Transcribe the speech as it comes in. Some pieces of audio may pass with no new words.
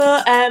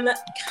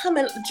come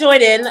and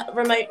join in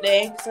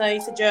remotely. So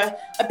you said you're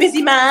a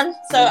busy man,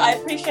 so I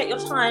appreciate your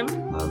time.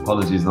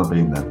 Apologies not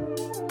being there.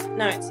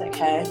 No, it's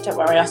okay. Don't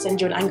worry, I'll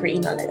send you an angry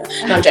email later.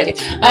 No, I'm joking.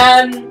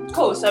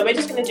 Cool, so we're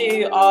just going to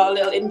do our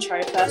little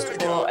intro first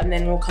of all, and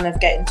then we'll kind of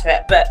get into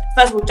it. But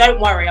first of all,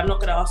 don't worry, I'm not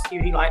going to ask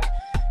you like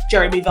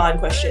Jeremy Vine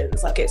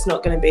questions. Like, it's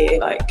not going to be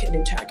like an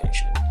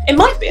interrogation. It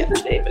might be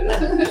actually, but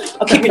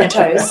I'll keep you on your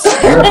toes.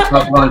 Let's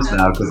not lunch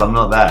now because I'm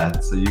not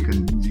there, so you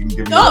can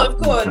give me of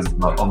course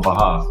on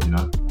behalf, you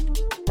know.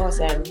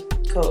 Awesome,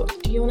 cool.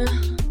 Do you want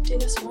to do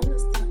this one?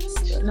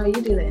 No, you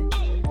do the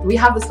intro. We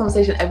have this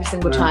conversation every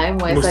single time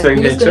where it's like,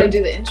 who's going to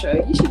do the intro?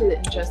 You should do the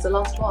intro. It's the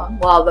last one.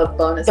 Well, the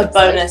bonus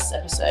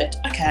episode.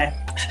 Okay.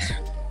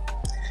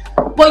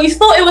 Well, you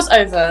thought it was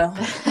over,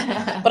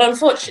 but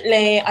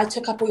unfortunately, I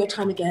took up all your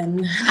time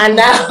again. And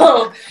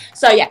now,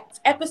 so yeah, it's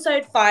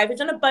episode 5. We've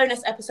done a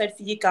bonus episode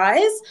for you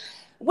guys.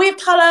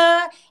 With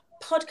Colour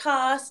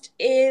podcast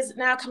is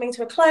now coming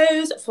to a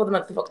close for the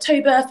month of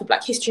October, for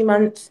Black History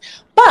Month.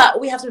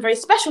 But we have some very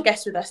special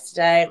guests with us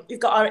today. We've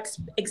got our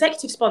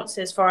executive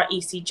sponsors for our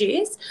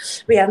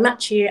ECGs. We have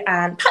Matthew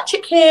and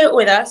Patrick here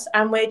with us,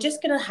 and we're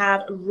just going to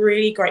have a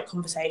really great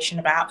conversation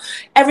about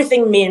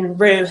everything me and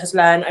Rue has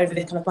learned over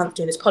this kind of month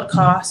doing this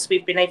podcast.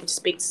 We've been able to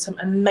speak to some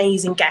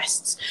amazing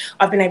guests.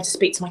 I've been able to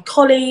speak to my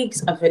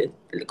colleagues. I've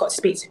got to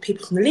speak to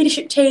people from the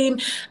leadership team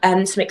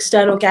and some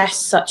external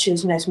guests, such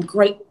as, you know, some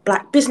great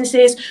Black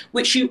businesses,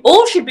 which you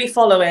all should be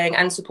following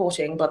and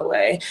supporting, by the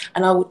way.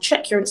 And I will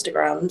check your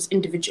Instagrams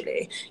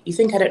individually. You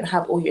think I don't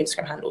have all your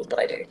Instagram handles, but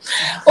I do.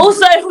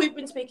 Also, we've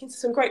been speaking to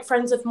some great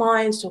friends of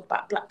mine to talk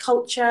about Black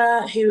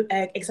culture, who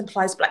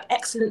exemplifies Black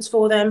excellence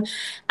for them.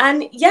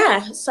 And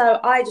yeah,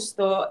 so I just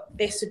thought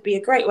this would be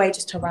a great way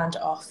just to round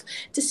it off,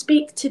 to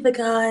speak to the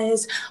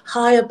guys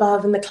high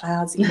above in the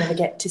clouds that you never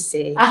get to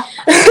see.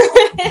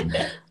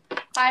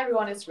 Hi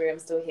everyone, it's Rue. I'm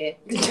still here.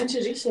 Can you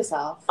introduce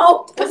yourself?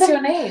 Oh, what's your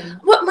name?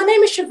 Well, my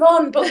name is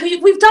Siobhan, but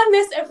we've done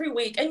this every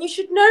week, and you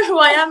should know who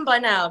I am by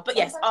now. But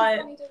yes,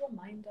 kind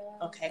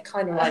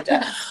reminder.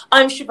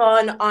 I'm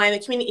Siobhan. I'm a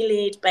community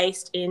lead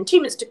based in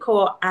Minster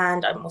Court,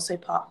 and I'm also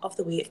part of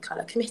the We of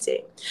Colour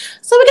committee.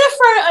 So we're going to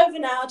throw it over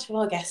now to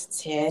our guests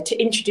here to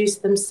introduce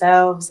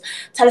themselves,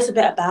 tell us a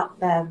bit about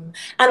them,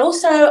 and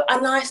also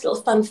a nice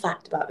little fun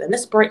fact about them.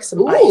 Let's break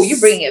some ice. Ooh, you're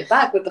bringing it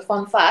back with the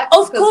fun fact.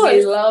 Of course.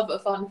 We love a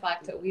fun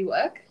fact at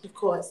WeWork. Of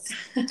course.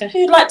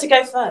 Who'd like to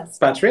go first?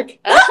 Patrick?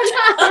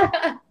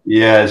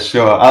 Yeah,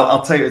 sure.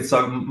 I'll take it. So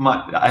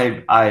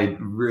I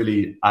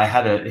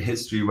had a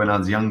history when I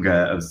was younger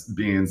of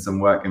being in some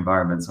work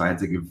environments where I had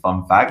to give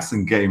fun facts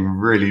and getting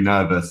really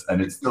nervous,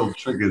 and it still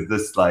triggers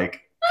this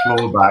like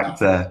clawback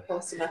to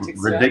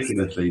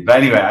ridiculously.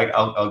 But anyway,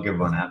 I'll give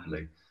one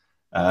happily.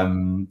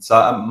 So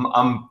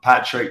I'm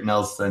Patrick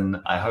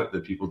Nelson. I hope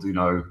that people do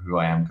know who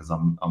I am because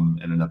I'm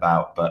in and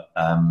about. But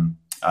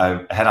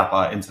I head up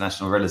our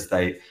international real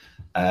estate.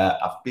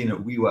 I've been at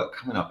WeWork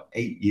coming up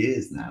 8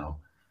 years now.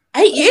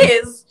 8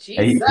 years?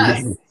 Jesus. 8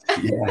 years.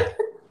 Yeah.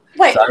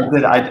 Wait. So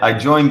I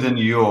joined in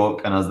New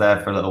York and I was there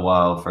for a little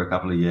while, for a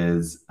couple of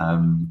years.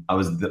 I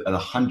was the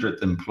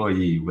 100th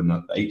employee when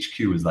the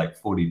HQ was like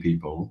 40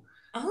 people,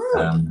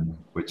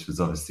 which was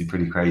obviously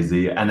pretty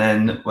crazy. And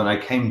then when I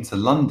came to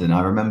London,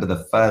 I remember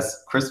the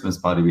first Christmas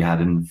party we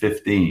had in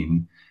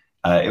 15.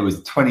 It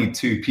was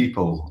 22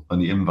 people on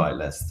the invite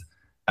list.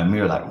 And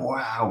we were like,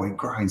 wow, we're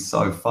growing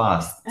so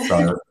fast.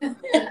 So,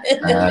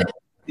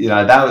 you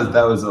know,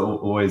 that was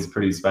always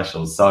pretty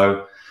special.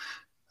 So,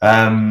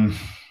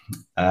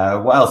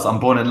 what else? I'm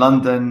born in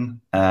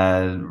London,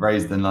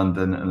 raised in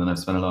London, and then I've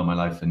spent a lot of my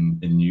life in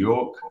New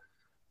York.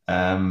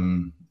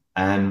 And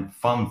my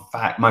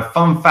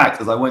fun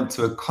fact is I went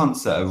to a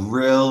concert, a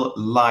real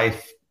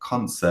life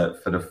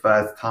concert for the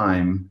first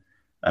time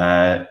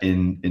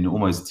in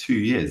almost 2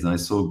 years. And I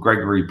saw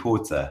Gregory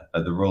Porter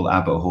at the Royal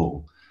Albert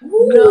Hall.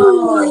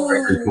 No.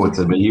 Gregory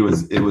Porter, but it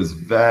was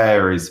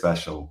very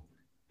special.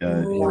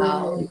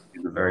 Wow.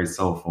 He's a very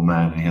soulful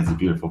man, and he has a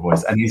beautiful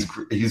voice, and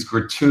he's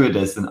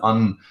gratuitous and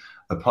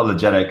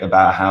unapologetic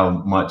about how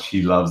much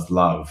he loves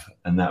love,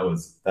 and that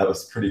was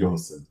pretty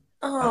awesome.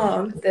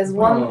 Oh, there's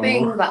one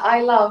thing that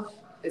I love,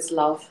 it's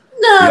love.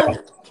 No. Yeah,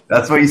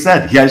 that's what he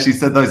said. He actually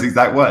said those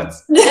exact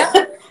words.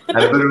 But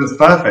it was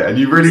perfect, and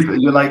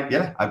you're like,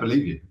 yeah, I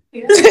believe you.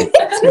 Yeah.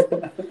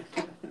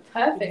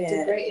 Perfect.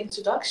 Yeah. A great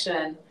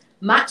introduction.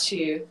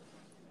 Matthew.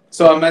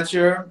 So I'm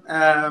Matthew,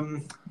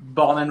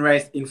 born and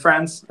raised in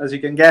France, as you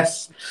can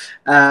guess.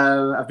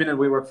 I've been at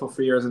WeWork for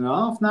 3 years and a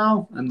half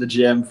now. I'm the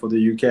GM for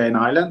the UK and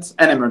Ireland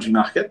and emerging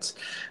markets.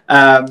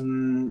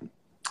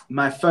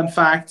 My fun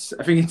fact,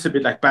 I think it's a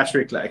bit like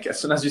Patrick, like as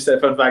soon as you say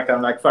fun fact,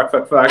 I'm like, fuck.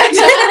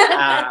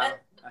 I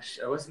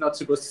was not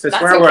supposed to say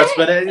swear words,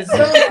 but it's...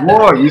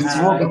 Whoa, you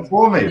swore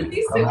before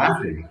me. I'm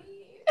happy.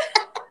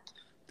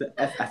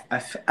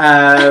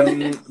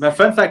 My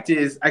fun fact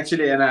is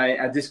actually, and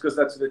I discussed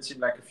that to the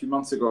team like a few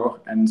months ago,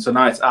 and so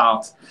now it's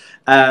out.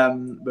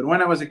 But when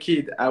I was a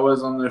kid, I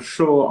was on a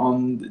show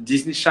on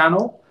Disney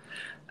Channel.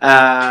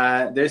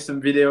 There's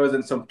some videos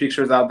and some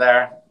pictures out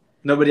there.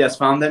 Nobody has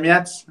found them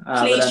yet.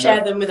 Please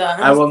share them with us.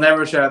 I will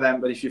never share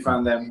them, but if you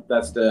find them,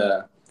 that's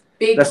the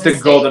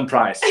golden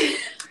prize.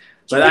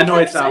 But I know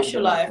it's out.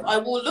 Social life. I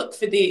will look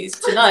for these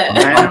tonight.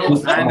 I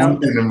know. I'm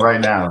doing them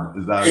right now.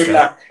 Is that Good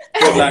luck.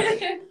 Good luck.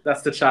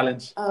 That's the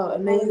challenge. Oh,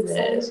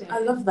 amazing. I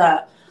love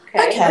that.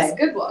 Okay, that's a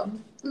good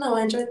one. No,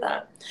 I enjoyed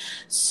that.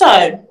 So,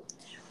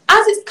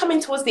 as it's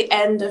coming towards the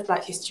end of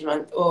Black History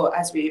Month, or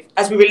as we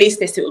release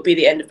this, it will be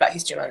the end of Black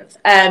History Month.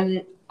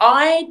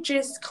 I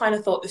just kind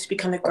of thought this would be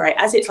kind of great,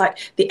 as it's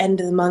like the end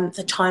of the month,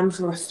 a time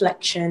for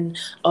reflection,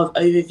 of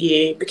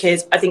overview,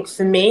 because I think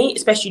for me,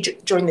 especially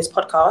during this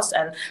podcast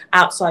and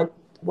outside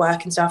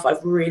work and stuff,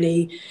 I've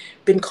really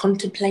been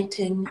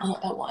contemplating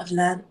about what I've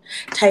learned,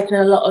 taken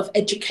a lot of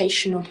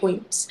educational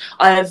points.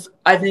 I've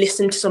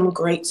listened to some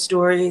great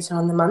stories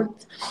on the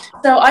month.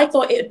 So I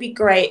thought it would be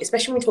great,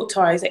 especially when we talk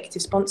to our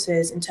executive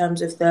sponsors in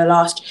terms of the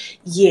last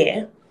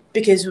year,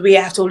 because we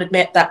have to all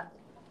admit that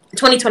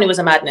 2020 was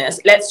a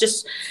madness. Let's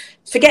just,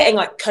 forgetting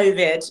like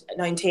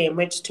COVID-19,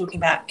 we're just talking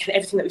about kind of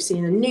everything that we've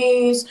seen in the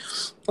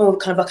news, all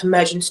kind of like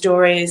emerging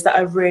stories that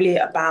are really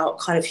about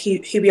kind of who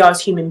we are as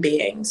human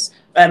beings,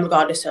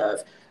 regardless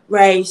of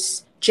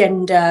race,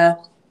 gender,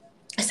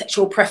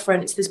 sexual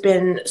preference. There's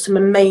been some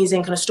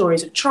amazing kind of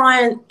stories of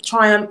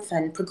triumph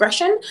and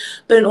progression,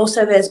 but then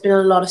also there's been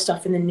a lot of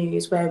stuff in the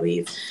news where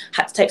we've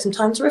had to take some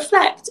time to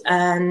reflect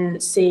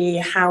and see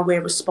how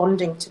we're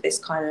responding to this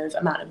kind of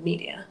amount of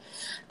media.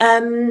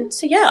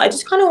 So yeah, I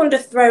just kind of wanted to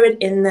throw it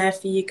in there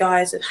for you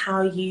guys of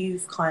how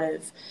you've kind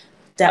of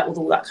dealt with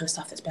all that kind of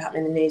stuff that's been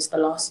happening in the news the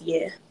last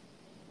year.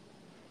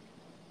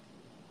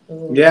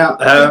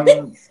 Yeah,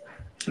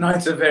 no,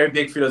 it's a very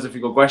big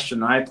philosophical question,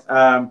 right?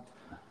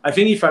 I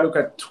think if I look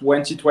at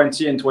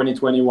 2020 and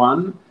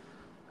 2021,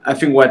 I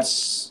think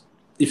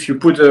if you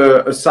put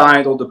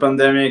aside all the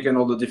pandemic and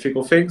all the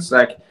difficult things,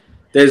 like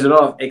there's a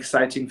lot of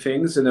exciting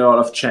things and a lot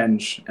of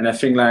change. And I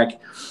think like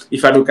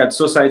if I look at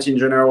society in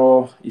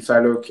general, if I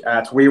look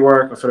at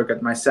WeWork, if I look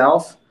at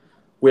myself,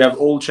 we have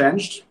all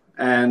changed.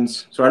 And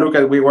so I look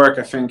at WeWork,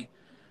 I think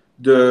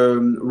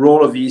the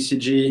role of the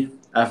ECG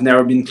have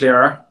never been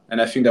clearer.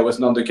 And I think that was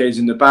not the case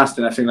in the past.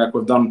 And I think like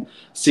we've done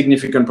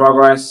significant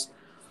progress.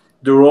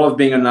 The role of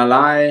being an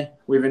ally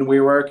within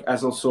WeWork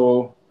has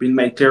also been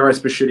made clearer,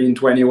 especially in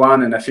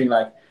 21. And I think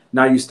like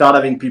now you start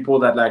having people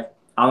that like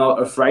are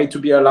not afraid to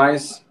be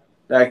allies.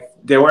 Like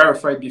they were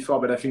afraid before,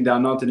 but I think they are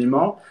not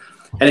anymore.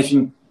 And I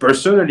think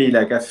personally,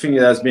 like I think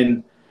it has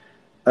been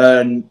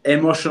an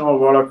emotional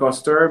roller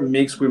coaster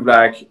mixed with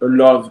like a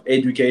lot of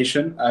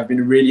education. I've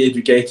been really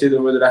educated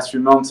over the last few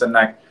months, and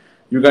like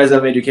you guys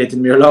have educated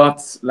me a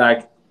lot.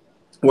 Like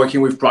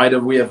working with Pride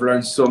of We, I've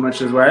learned so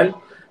much as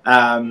well.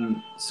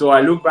 So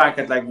I look back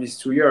at like these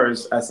 2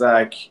 years as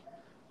like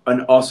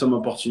an awesome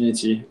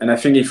opportunity. And I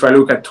think if I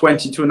look at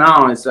 22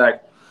 now, it's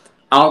like,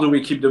 how do we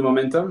keep the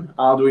momentum?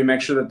 How do we make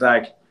sure that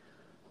like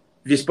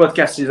this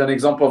podcast is an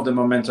example of the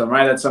momentum,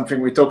 right? That's something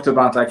we talked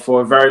about like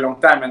for a very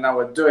long time, and now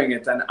we're doing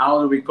it. And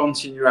how do we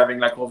continue having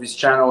like all this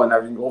channel and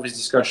having all these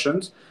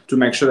discussions to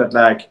make sure that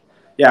like,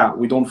 yeah,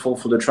 we don't fall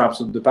for the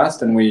traps of the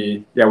past, and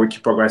we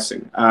keep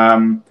progressing.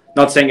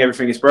 Not saying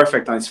everything is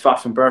perfect, and it's far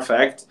from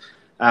perfect,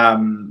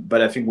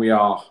 but I think we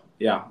are,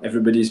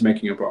 everybody's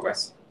making a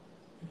progress.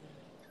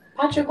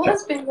 Patrick, what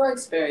has been your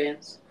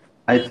experience?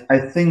 I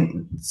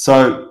think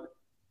so.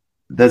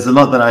 There's a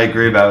lot that I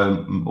agree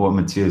about what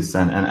Matthias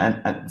said,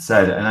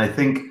 and I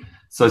think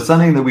so.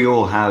 Something that we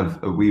all have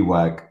at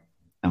WeWork,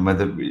 and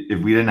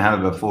if we didn't have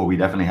it before, we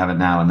definitely have it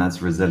now, and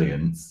that's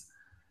resilience.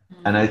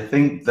 And I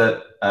think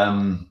that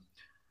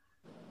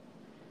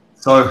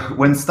so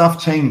when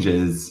stuff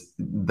changes,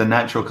 the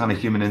natural kind of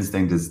human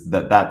instinct is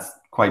that's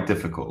quite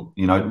difficult.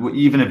 You know,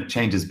 even if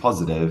change is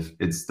positive,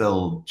 it's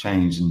still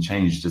change, and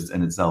change just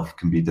in itself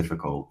can be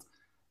difficult.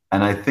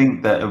 And I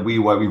think that at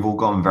WeWork, we've all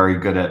gotten very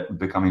good at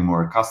becoming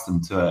more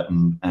accustomed to it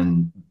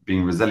and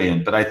being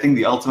resilient. But I think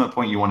the ultimate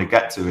point you want to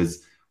get to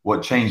is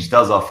what change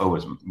does offer,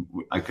 which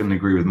I couldn't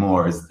agree with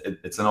more, is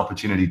it's an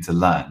opportunity to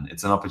learn.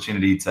 It's an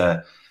opportunity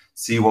to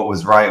see what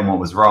was right and what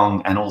was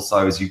wrong. And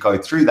also, as you go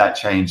through that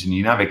change and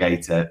you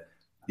navigate it,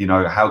 you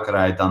know, how could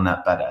I have done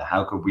that better?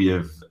 How could we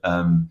have,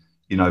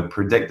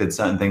 predicted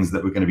certain things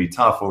that were going to be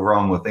tough or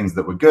wrong, or things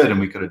that were good and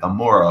we could have done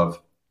more of?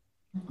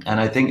 And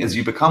I think as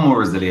you become more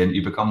resilient,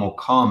 you become more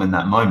calm in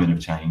that moment of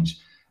change.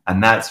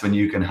 And that's when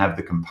you can have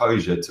the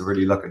composure to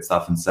really look at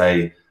stuff and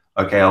say,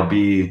 okay, I'll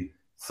be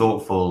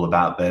thoughtful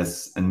about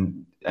this,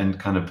 and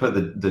kind of put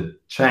the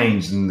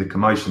change and the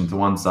commotion to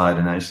one side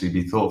and actually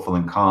be thoughtful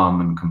and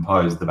calm and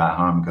composed about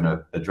how I'm going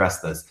to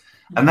address this.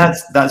 And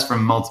that's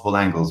from multiple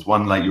angles.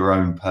 One, like your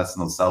own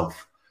personal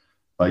self,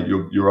 like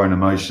your own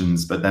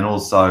emotions, but then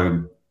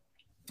also,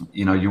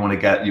 you know, you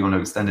want to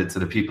extend it to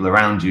the people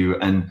around you.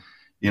 And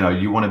you know,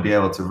 you want to be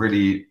able to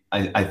really,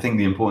 I think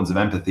the importance of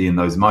empathy in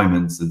those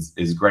moments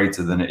is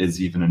greater than it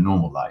is even in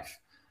normal life.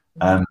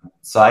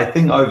 So I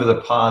think over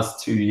the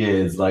past 2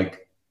 years,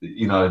 like,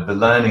 you know, the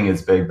learning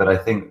is big, but I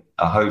think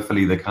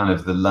hopefully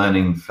the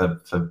learning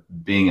for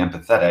being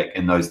empathetic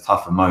in those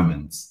tougher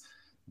moments,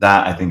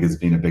 that I think has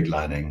been a big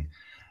learning.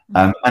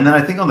 And then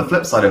I think on the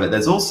flip side of it,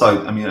 there's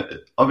also, I mean,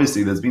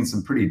 obviously there's been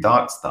some pretty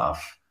dark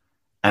stuff.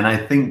 And I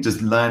think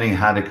just learning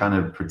how to kind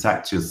of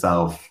protect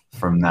yourself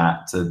from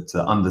that,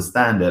 to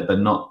understand it, but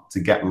not to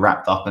get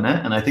wrapped up in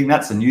it. And I think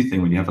that's a new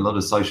thing when you have a lot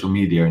of social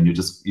media and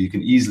you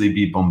can easily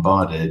be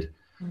bombarded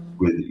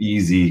with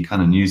easy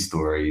kind of news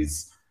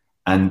stories.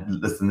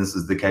 And listen, this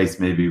is the case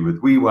maybe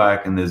with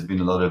WeWork, and there's been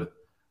a lot of,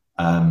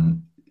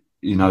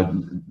 you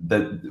know,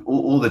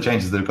 all the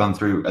changes that have gone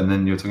through. And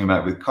then you're talking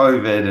about with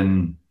COVID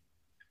and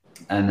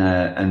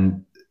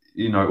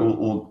you know,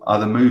 all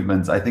other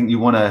movements. I think you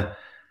want to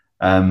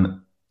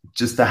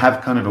just to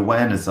have kind of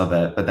awareness of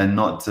it, but then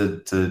not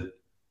to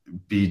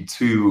be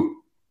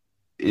too.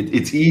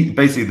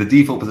 Basically the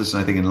default position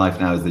I think in life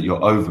now is that you're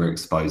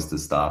overexposed to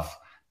stuff,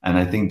 and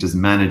I think just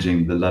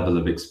managing the level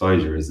of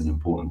exposure is an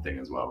important thing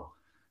as well.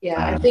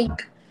 Yeah,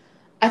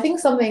 I think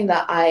something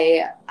that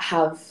I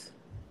have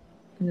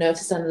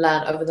noticed and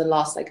learned over the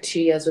last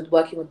 2 years with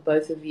working with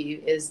both of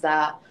you is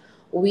that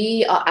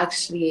we are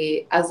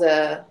actually, as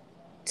a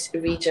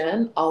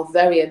region, are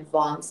very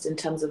advanced in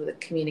terms of the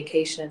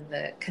communication,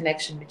 the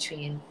connection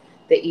between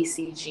the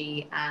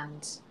ECG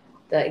and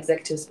the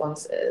executive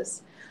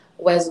sponsors.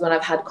 Whereas when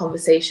I've had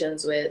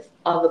conversations with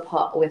other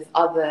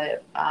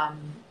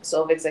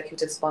sort of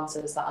executive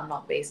sponsors that are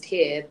not based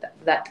here,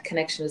 that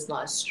connection is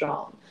not as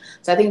strong.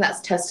 So I think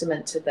that's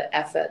testament to the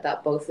effort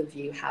that both of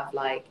you have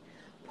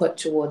put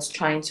towards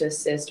trying to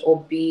assist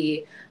or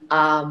be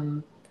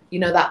you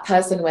know, that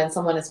person when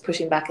someone is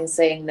pushing back and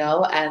saying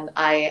no, and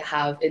I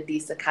have at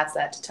least a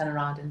cassette to turn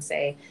around and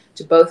say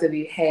to both of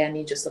you, hey, I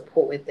need your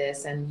support with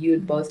this. And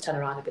you'd both turn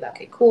around and be like,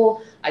 okay,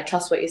 cool. I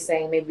trust what you're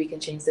saying. Maybe we can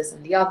change this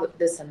and the other,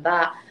 this and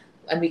that,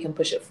 and we can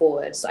push it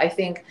forward. So I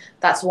think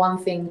that's one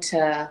thing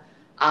to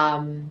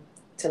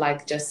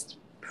just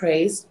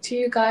praise to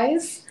you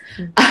guys.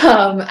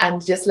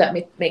 And just let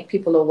me make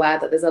people aware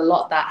that there's a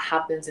lot that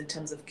happens in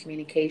terms of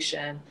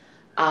communication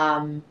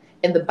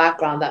in the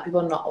background that people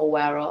are not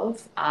aware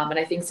of. And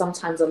I think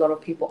sometimes a lot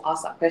of people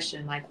ask that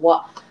question,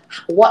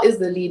 what is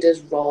the leader's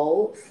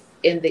role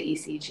in the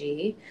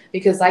ECG?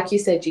 Because like you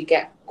said, you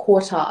get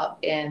caught up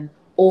in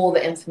all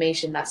the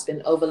information that's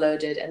been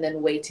overloaded and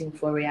then waiting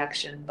for a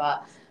reaction.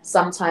 But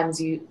sometimes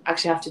you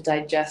actually have to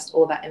digest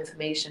all that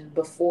information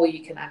before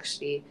you can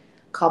actually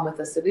come with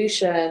a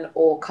solution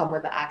or come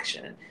with an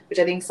action, which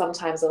I think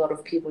sometimes a lot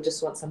of people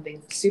just want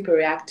something super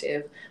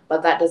reactive,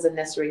 but that doesn't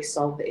necessarily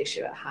solve the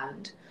issue at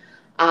hand.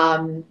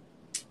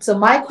 So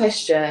my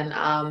question,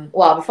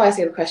 before I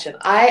say the question,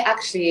 I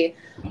actually,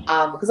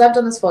 because I've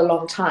done this for a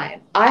long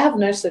time, I have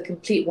noticed a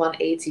complete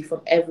 180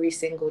 from every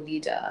single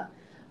leader.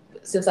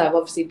 Since I've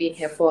obviously been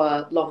here for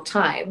a long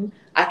time,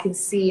 I can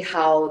see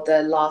how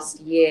the last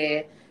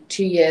year,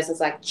 2 years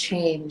has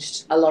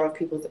changed a lot of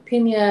people's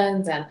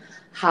opinions and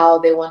how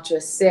they want to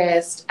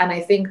assist. And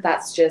I think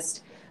that's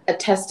just a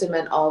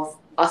testament of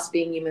us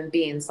being human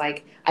beings.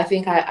 I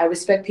think I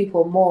respect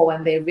people more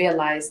when they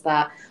realize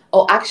that,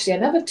 oh, actually, I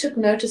never took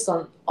notice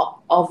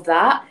of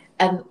that,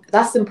 and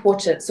that's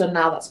important. So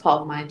now that's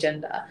part of my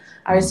agenda.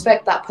 I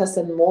respect that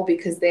person more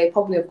because they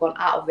probably have gone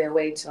out of their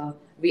way to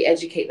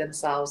re-educate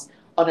themselves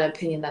on an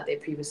opinion that they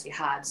previously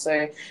had.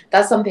 So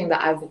that's something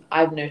that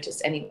I've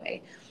noticed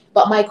anyway.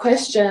 But my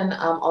question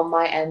on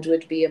my end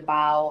would be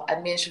about,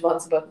 and me and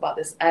Siobhan spoke about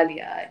this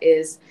earlier,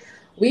 is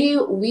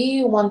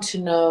we want to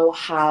know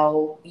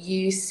how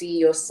you see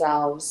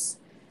yourselves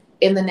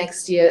in the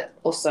next year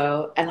or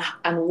so, and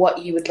what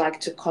you would like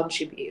to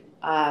contribute.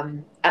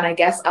 And I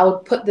guess I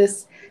would put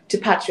this to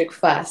Patrick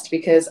first,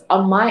 because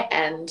on my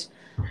end,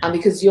 and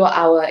because you're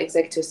our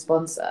executive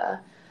sponsor,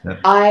 yeah.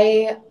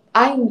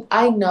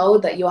 I know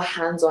that you're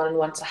hands-on and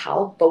want to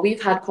help, but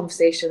we've had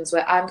conversations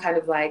where I'm kind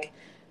of right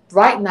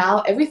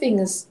now, everything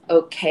is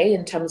okay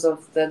in terms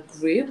of the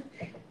group.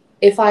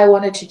 If I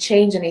wanted to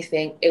change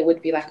anything, it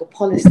would be a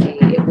policy.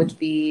 It would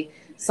be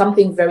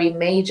something very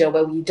major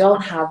where we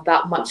don't have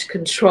that much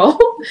control,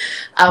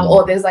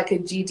 or there's a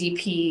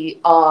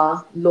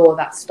GDPR law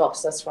that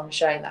stops us from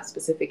sharing that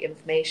specific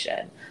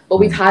information. But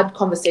we've had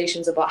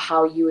conversations about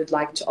how you would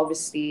like to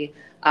obviously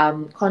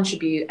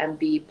contribute and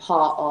be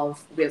part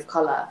of With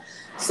Colour.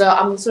 So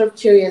I'm sort of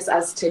curious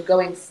as to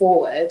going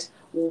forward,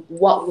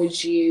 what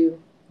would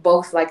you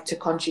both like to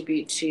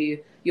contribute to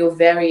your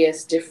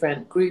various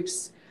different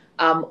groups,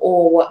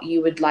 or what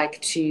you would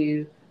like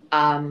to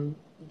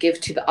give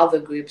to the other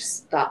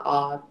groups that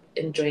are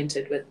enjoined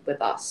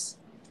with us?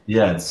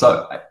 Yeah,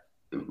 so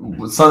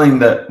something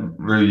that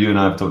Rue, you and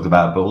I have talked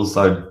about, but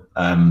also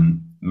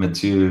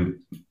Mathieu,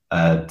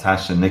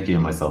 Tash and Nikki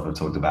and myself have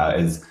talked about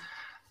is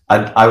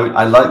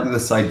I like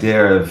this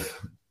idea of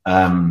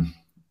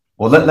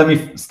let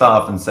me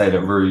start off and say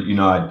that Rue, you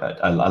know,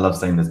 I love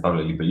saying this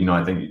publicly, but you know,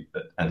 I think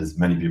that, and as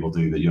many people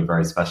do, that you're a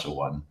very special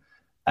one,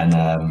 and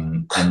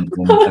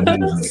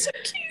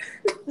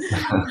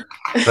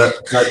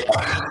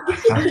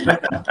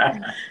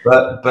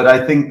but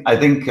I think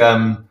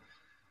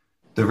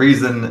the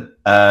reason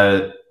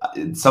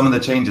some of the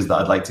changes that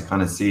I'd like to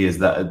kind of see is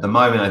that at the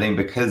moment, I think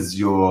because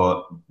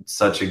you're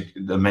such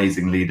an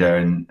amazing leader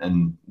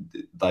and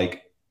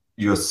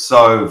you're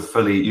so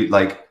fully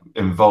like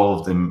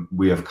involved in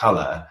We of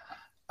Color,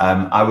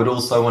 I would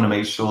also want to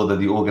make sure that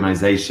the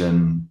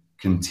organization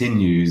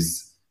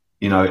continues.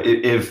 You know,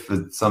 if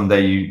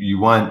someday you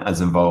weren't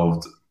as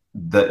involved,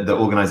 that the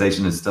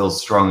organization is still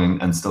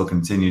strong and still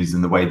continues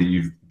in the way that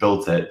you've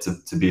built it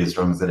to be as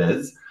strong as it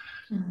is.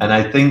 Mm-hmm. And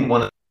I think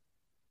one of the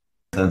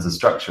in terms of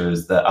structure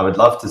is that I would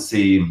love to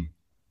see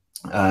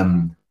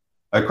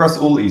across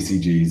all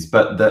ECGs,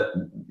 but that,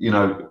 you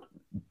know,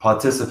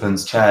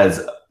 participants, chairs,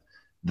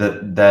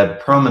 that their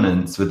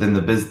prominence within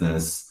the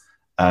business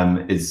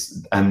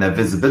is, and their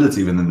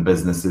visibility within the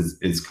business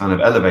is kind of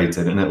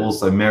elevated, and it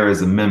also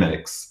mirrors and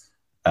mimics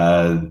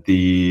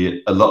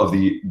a lot of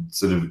the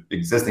sort of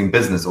existing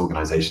business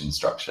organization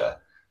structure.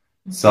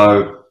 Mm-hmm.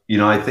 So, you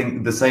know, I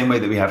think the same way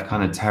that we have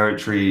kind of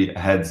territory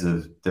heads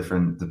of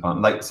different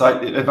departments, like,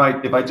 so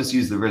if I just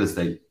use the real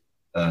estate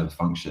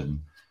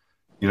function,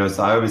 you know,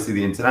 so I obviously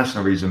the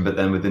international region, but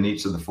then within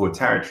each of the 4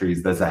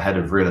 territories, there's a head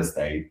of real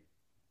estate,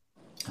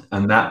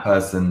 and that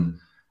person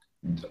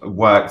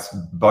works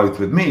both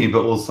with me,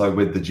 but also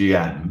with the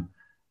GM.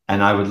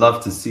 And I would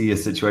love to see a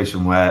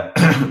situation where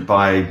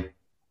by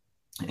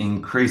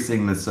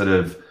increasing the sort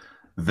of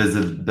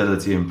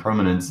visibility and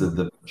prominence of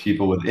the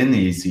people within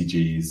the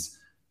ECGs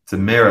to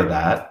mirror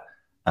that,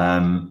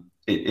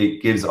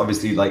 it gives,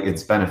 obviously, like,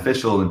 it's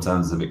beneficial in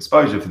terms of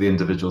exposure for the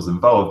individuals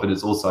involved, but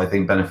it's also, I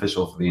think,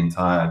 beneficial for the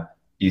entire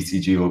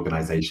ECG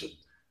organization,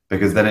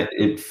 because then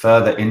it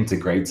further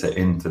integrates it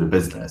into the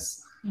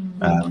business.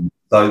 Mm-hmm.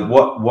 So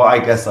what I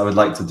guess I would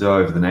like to do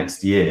over the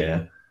next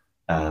year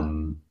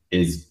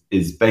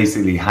is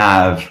basically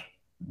have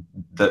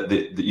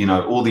the you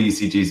know, all the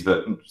ECGs,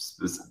 but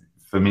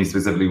for me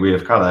specifically, We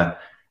of Color,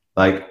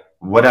 like,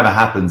 whatever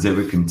happens, it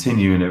would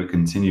continue, and it would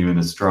continue in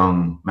a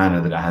strong manner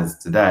that it has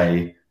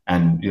today,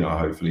 and, you know,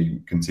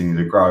 hopefully continue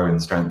to grow in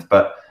strength.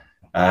 But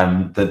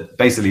that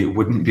basically it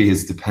wouldn't be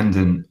as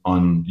dependent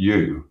on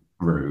you,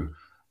 Rue.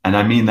 And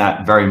I mean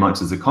that very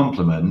much as a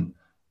compliment.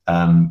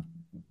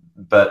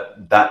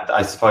 But that,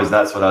 I suppose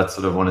that's what I'd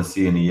sort of want to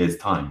see in a year's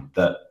time,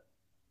 that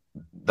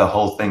the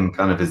whole thing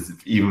kind of is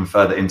even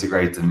further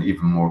integrated and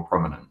even more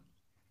prominent.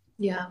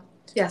 Yeah,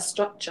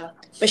 structure.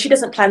 But she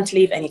doesn't plan to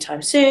leave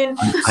anytime soon,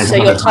 so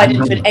you're tied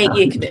into an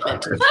 8-year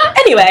commitment.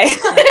 Anyway.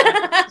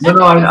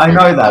 No, I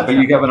know that, but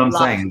you get what I'm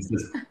saying.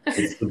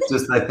 It's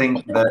just I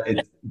think that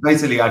it's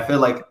basically, I feel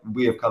like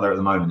We of Color at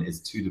the moment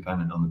is too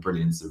dependent on the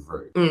brilliance of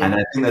Rue. And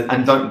I think that,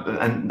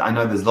 and I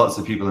know there's lots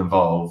of people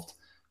involved,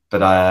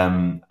 but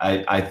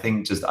I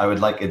think just I would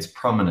like its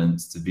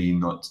prominence to be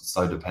not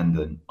so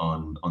dependent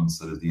on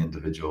sort of the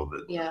individual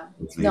that. Yeah.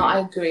 No, I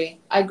agree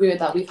with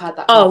that. We've had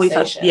that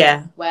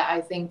conversation. Where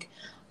I think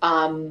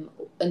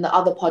in the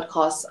other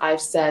podcasts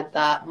I've said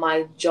that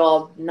my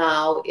job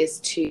now is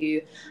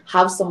to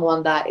have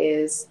someone that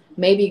is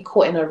maybe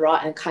caught in a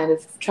rut and kind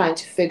of trying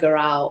to figure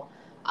out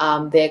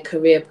their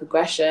career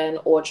progression,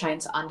 or trying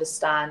to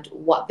understand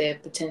what they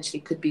potentially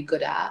could be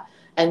good at,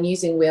 and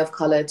using We of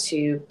Color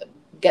to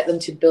get them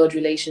to build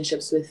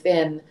relationships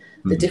within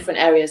the different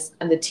areas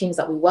and the teams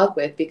that we work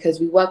with, because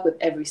we work with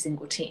every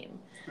single team,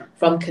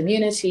 from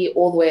community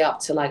all the way up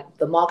to like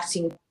the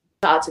marketing.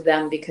 Shout out to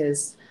them,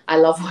 because I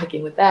love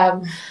working with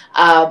them,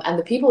 and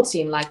the people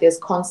team. Like, there's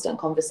constant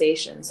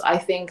conversations. I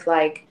think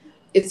like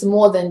it's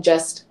more than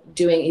just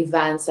doing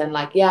events, and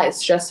like, yeah, it's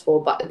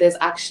stressful, but there's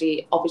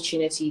actually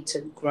opportunity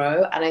to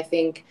grow. And I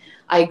think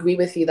I agree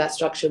with you that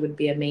structure would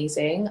be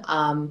amazing.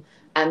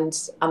 And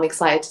I'm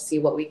excited to see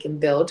what we can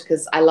build,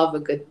 because I love a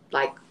good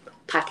like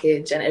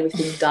package and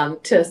everything done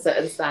to a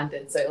certain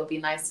standard. So it'll be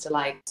nice to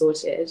like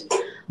sort it.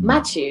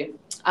 Matthew,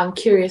 I'm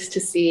curious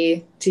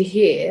to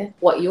hear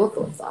what your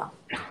thoughts are.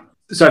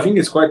 So I think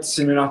it's quite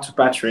similar to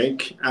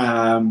Patrick,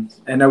 and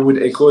I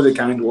would echo the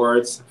kind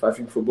words, I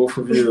think, for both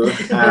of you,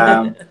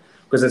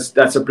 because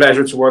that's a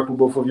pleasure to work with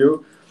both of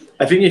you.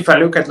 I think if I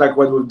look at like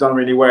what we've done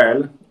really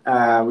well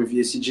with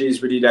the ECG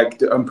is really like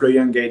the employee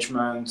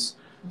engagement,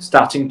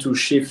 starting to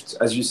shift,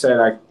 as you say,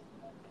 like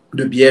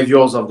the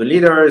behaviors of the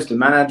leaders, the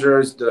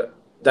managers,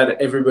 that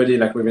everybody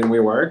like within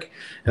WeWork.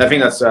 And I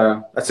think that's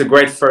a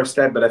great first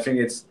step, but I think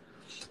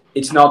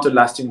it's not a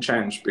lasting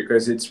change,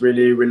 because it's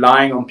really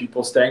relying on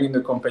people staying in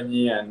the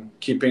company and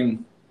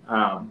keeping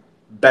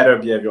better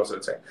behaviors,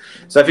 I'd say.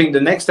 So I think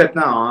the next step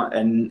now,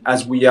 and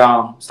as we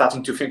are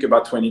starting to think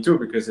about 22,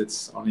 because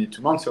it's only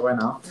 2 months away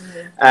now,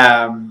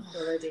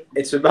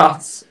 it's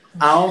about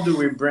how do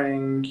we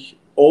bring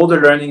all the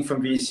learning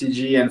from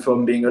VCG and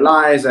from being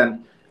allies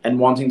and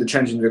wanting the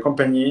change in the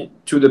company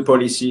to the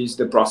policies,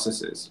 the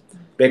processes,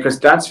 because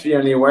that's the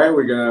only way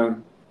we're going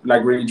to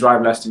like really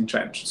drive lasting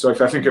change. So if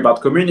I think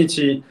about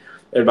community,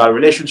 about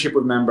relationship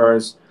with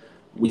members,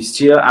 we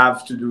still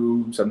have to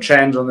do some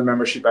change on the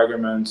membership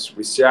agreements.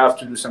 We still have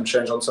to do some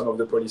change on some of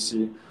the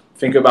policy.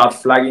 Think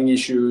about flagging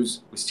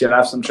issues. We still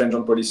have some change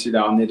on policy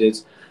that are needed.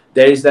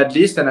 There is that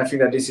list, and I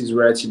think that this is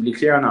relatively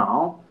clear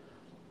now.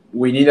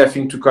 We need, I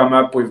think, to come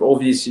up with all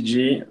the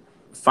ECG,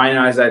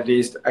 finalize that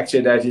list,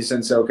 activate that list,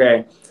 and say,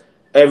 okay,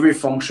 every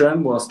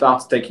function will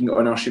start taking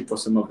ownership for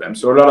some of them.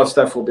 So a lot of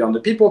stuff will be on the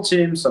people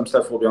team, some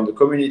stuff will be on the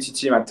community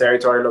team at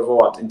territory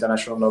level, at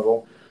international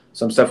level,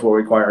 some stuff will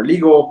require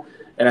legal.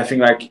 And I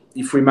think like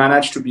if we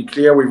manage to be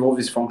clear with all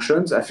these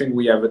functions, I think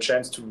we have a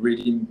chance to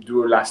really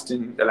do a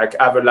lasting, like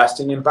have a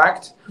lasting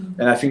impact.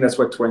 And I think that's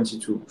what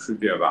 22 should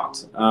be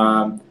about.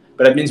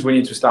 But that means we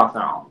need to start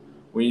now.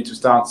 We need to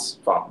start,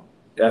 well,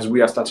 as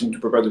we are starting to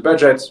prepare the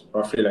budget,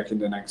 roughly like in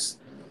the next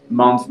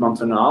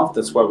month and a half.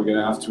 That's why we're going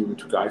to have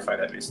to clarify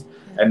that list.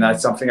 And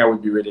that's something I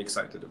would be really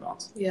excited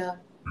about. Yeah,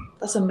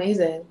 that's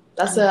amazing.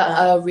 That's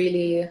a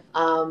really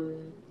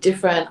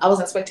different. I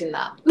wasn't expecting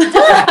that.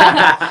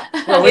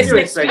 Well, what are you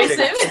expecting?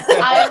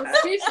 I am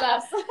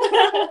speechless.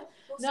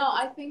 No,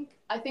 I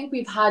think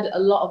we've had a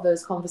lot of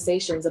those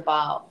conversations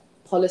about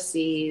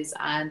policies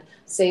and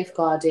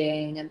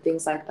safeguarding and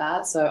things like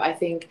that. So I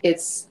think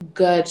it's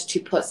good to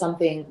put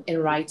something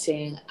in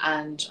writing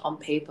and on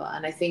paper.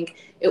 And I think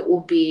it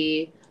will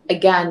be,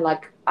 again,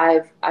 like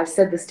I've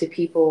said this to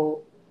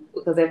people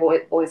because they've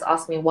always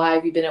asked me, why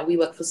have you been at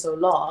WeWork for so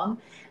long?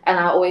 And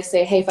I always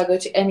say, hey, if I go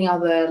to any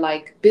other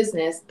like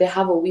business, they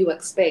have a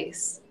WeWork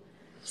space.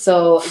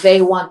 So they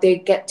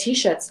get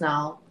t-shirts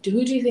now.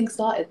 Who do you think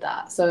started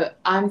that? So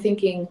I'm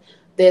thinking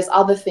there's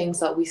other things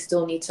that we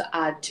still need to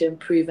add to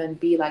improve and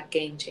be like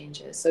game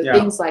changers. So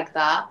things like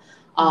that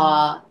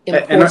are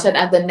important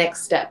and the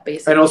next step,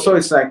 basically. And also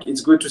it's like,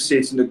 it's good to see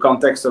it in the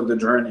context of the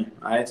journey,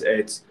 right?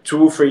 It's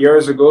 2-3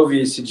 years ago,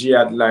 VCG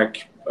had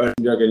like an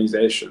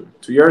organization.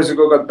 2 years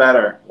ago got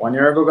better. 1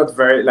 year ago got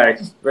very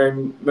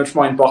much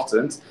more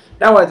important.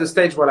 Now we're at the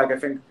stage where like I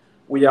think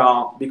we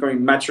are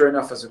becoming mature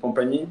enough as a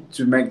company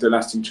to make the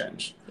lasting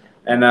change.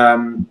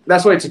 And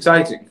that's why it's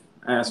exciting.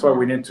 And that's why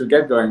we need to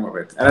get going with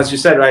it. And as you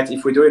said, right,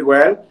 if we do it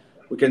well,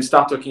 we can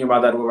start talking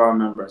about that with our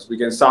members. We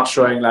can start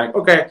showing like,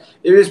 okay,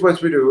 it is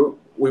what we do.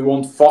 We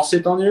won't force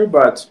it on you,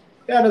 but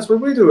yeah, that's what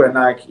we do. And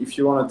like, if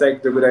you want to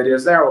take the good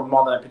ideas there, we're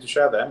more than happy to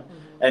share them.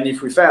 And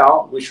if we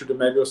fail, we should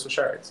maybe also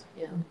share it.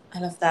 Yeah, I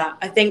love that.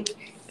 I think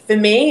for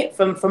me,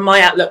 from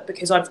my outlook,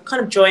 because I've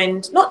kind of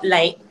joined, not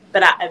late,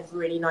 but at a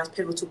really nice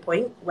pivotal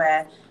point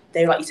where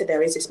like you said,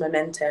 there is this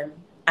momentum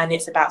and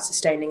it's about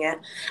sustaining it.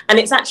 And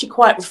it's actually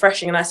quite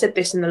refreshing. And I said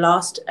this in the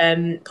last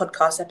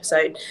podcast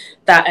episode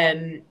that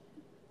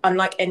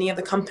unlike any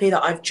other company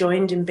that I've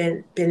joined and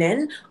been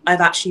in,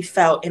 I've actually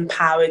felt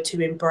empowered to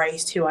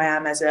embrace who I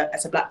am as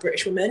a Black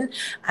British woman,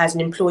 as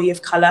an employee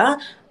of colour.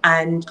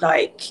 And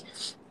like,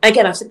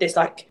 again, I've said this,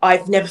 like,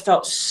 I've never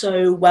felt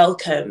so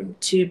welcome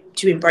to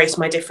embrace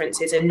my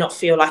differences and not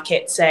feel like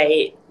it's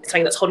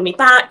something that's holding me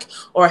back,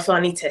 or I feel I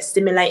need to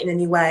stimulate in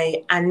any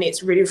way. And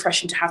it's really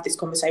refreshing to have this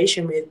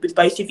conversation with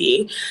both of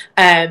you,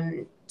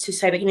 to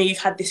say that, you know, you've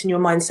had this in your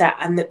mindset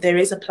and that there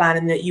is a plan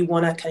and that you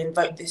want to kind of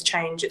invoke this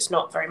change. It's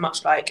not very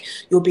much like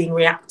you're being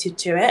reactive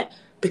to it,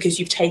 because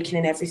you've taken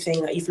in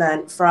everything that you've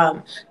learned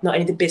from not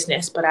only the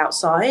business but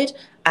outside,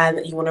 and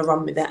that you want to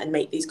run with it and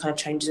make these kind of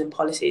changes in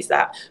policies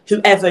that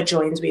whoever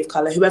joins We of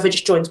Colour, whoever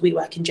just joins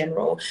WeWork in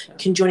general,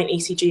 can join an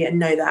ECG and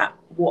know that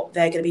what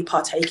they're going to be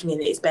partaking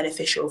in is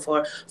beneficial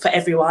for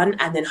everyone,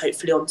 and then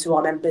hopefully onto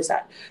our members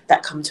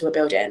that come to a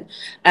building.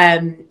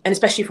 And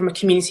especially from a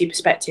community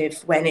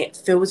perspective, when it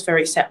feels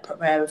very separate,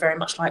 where we're very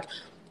much like,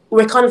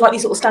 we're kind of like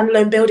these little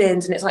standalone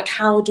buildings, and it's like,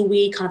 how do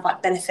we kind of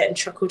like benefit and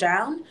trickle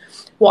down?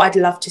 What I'd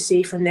love to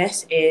see from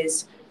this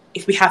is,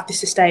 if we have the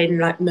sustained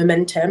like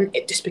momentum,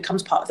 it just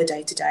becomes part of the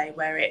day-to-day,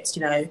 where it's,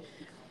 you know,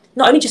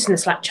 not only just in the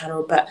Slack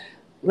channel, but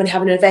when you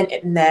have an event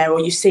in there, or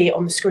you see it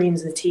on the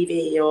screens of the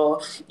TV, or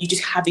you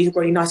just have these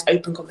really nice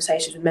open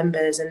conversations with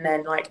members, and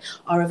then like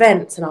our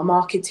events and our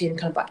marketing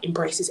kind of like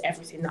embraces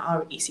everything that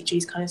our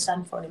ECGs kind of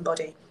stand for and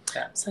embody.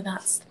 Yeah. So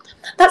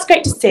that's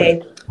great to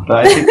see.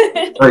 But I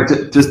think,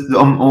 right, just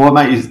on what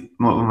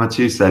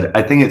Mathieu said,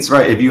 I think it's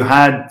right. If you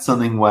had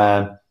something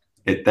where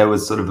there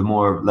was sort of a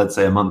more, let's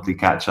say, a monthly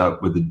catch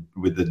up with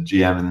the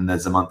GM, and then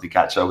there's a monthly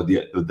catch up with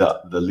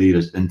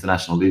the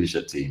international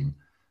leadership team,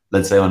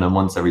 let's say on a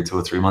once every 2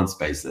 or 3 months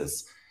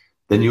basis,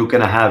 then you're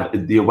going to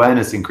have the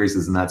awareness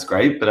increases, and that's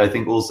great. But I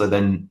think also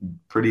then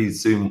pretty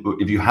soon,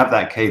 if you have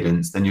that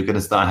cadence, then you're going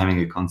to start having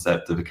a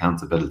concept of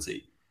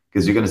accountability,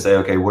 because you're going to say,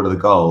 okay, what are the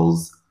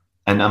goals?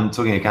 And I'm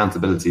talking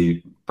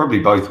accountability probably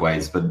both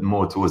ways, but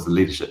more towards the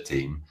leadership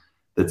team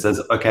that says,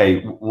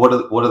 okay, what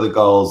are the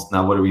goals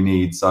now? What do we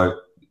need? So,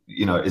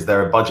 you know, is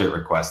there a budget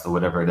request or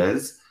whatever it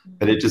is?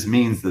 But it just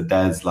means that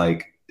there's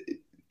like,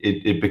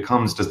 it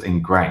becomes just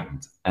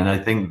ingrained. And I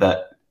think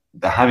that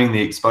having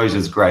the exposure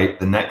is great.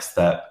 The next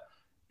step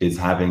is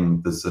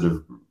having the sort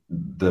of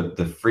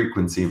the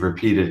frequency of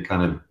repeated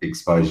kind of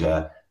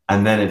exposure.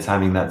 And then it's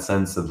having that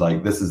sense of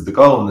like, this is the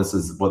goal and this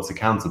is what's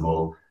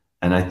accountable.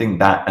 And I think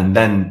that, and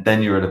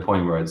then you're at a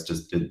point where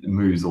it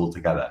moves all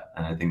together.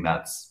 And I think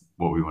that's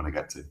what we want to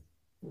get to.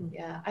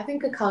 Yeah, I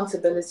think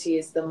accountability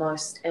is the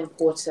most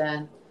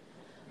important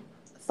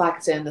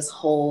factor in this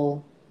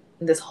whole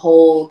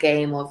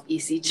game of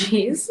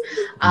ECGs.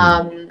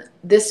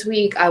 This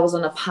week I was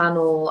on a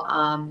panel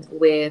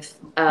with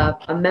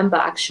a member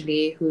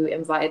actually who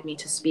invited me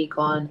to speak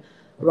on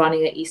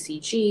running at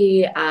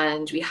ECG,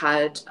 and we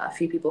had a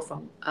few people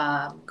from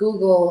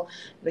Google.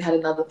 We had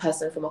another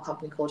person from a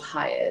company called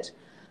Hired,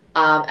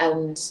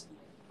 and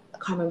I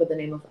can't remember the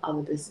name of the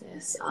other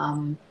business,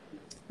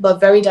 but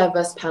very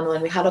diverse panel.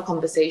 And we had a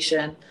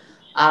conversation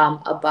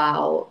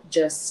about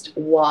just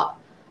what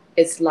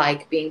it's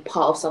like being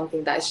part of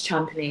something that is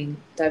championing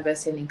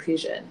diversity and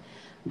inclusion.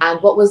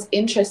 And what was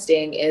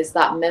interesting is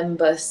that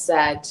member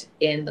said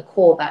in the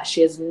call that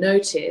she has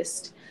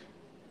noticed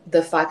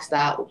the fact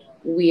that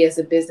we as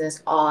a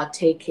business are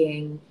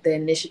taking the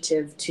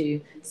initiative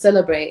to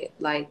celebrate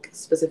like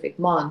specific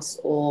months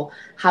or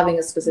having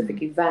a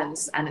specific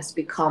events, and it's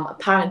become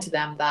apparent to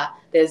them that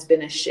there's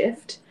been a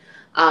shift,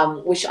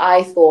 which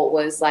I thought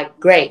was like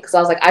great, because I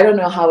was like, I don't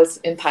know how it's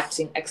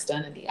impacting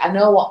externally. I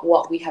know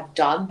what we have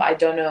done, but I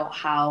don't know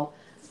how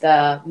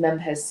the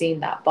member has seen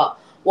that. But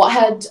what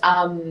had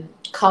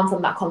come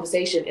from that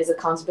conversation is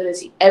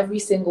accountability. Every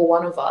single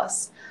one of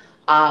us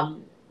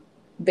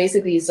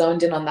basically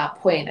zoned in on that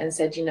point and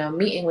said, you know,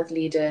 meeting with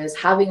leaders,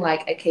 having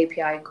like a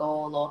KPI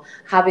goal or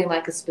having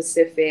like a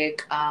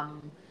specific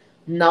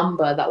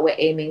number that we're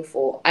aiming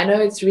for. I know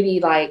it's really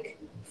like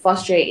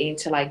frustrating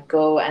to like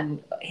go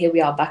and here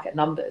we are back at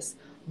numbers,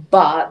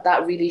 but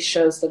that really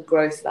shows the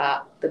growth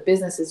that the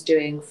business is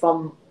doing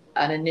from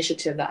an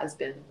initiative that has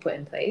been put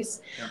in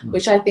place,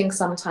 which I think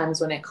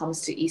sometimes when it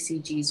comes to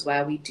ECGs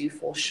where we do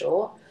fall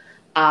short.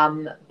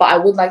 But I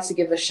would like to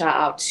give a shout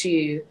out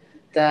to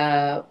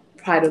the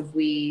Pride of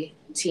We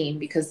team,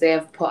 because they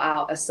have put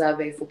out a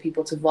survey for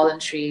people to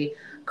voluntarily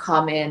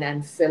come in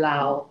and fill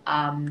out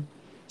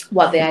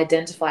what they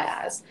identify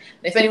as.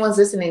 And if anyone's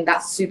listening,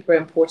 that's super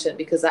important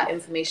because that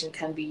information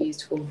can be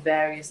used for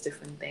various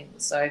different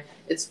things. So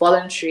it's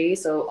voluntary,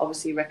 so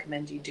obviously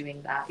recommend you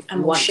doing that. If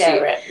and you we'll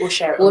share it. We'll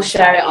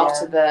share it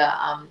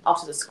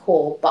after this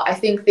call. But I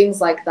think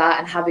things like that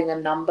and having a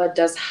number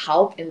does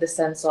help in the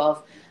sense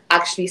of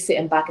actually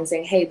sitting back and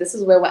saying, hey, this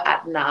is where we're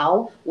at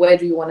now. Where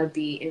do we want to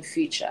be in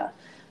future?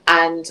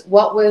 And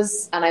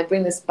I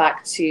bring this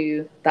back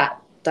to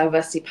that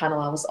diversity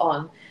panel I was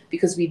on,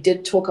 because we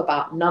did talk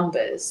about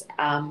numbers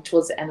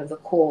towards the end of the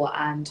call.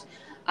 And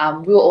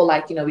we were all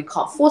like, you know, we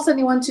can't force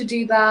anyone to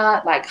do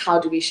that. Like, how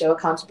do we show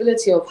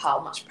accountability of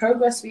how much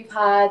progress we've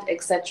had,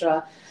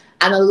 etc.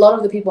 And a lot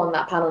of the people on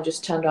that panel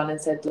just turned around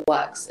and said,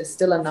 works. It's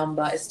still a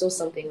number. It's still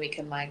something we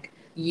can like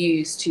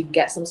use to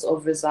get some sort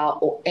of result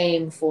or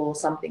aim for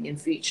something in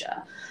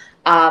future.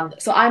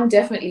 So I'm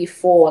definitely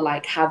for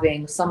like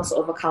having some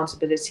sort of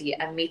accountability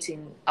and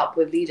meeting up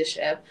with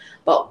leadership.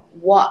 But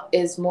what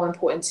is more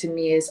important to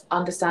me is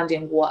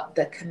understanding what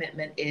the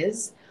commitment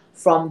is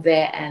from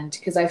their end,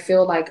 because I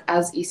feel like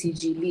as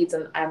ECG leads,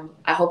 and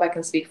I hope I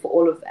can speak for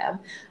all of them,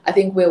 I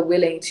think we're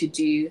willing to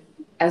do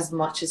as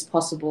much as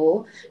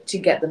possible to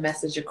get the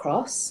message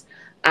across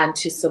and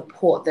to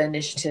support the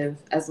initiative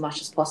as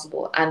much as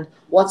possible. And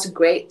what's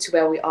great to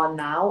where we are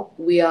now,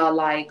 we are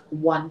like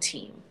one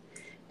team.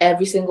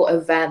 Every single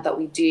event that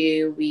we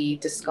do, we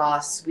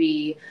discuss,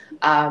 we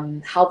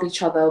help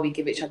each other, we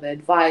give each other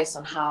advice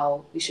on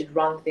how we should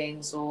run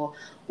things or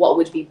what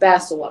would be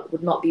best or what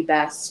would not be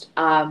best.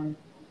 And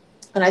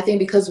I think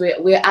because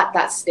we're at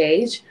that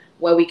stage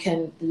where we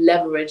can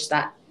leverage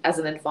that as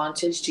an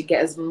advantage to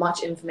get as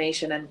much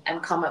information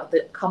and come up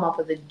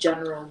with a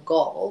general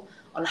goal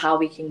on how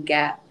we can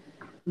get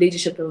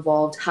leadership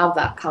involved, have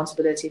that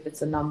accountability if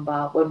it's a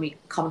number when we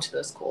come to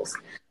those calls.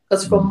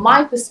 Because from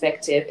my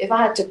perspective, if I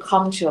had to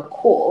come to a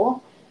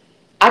call,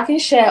 I can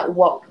share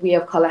what We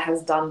of Color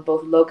has done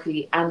both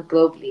locally and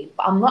globally,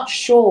 but I'm not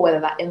sure whether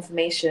that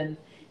information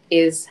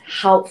is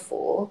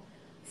helpful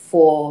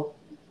for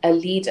a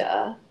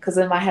leader. Because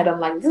in my head, I'm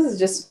like, this is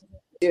just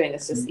doing,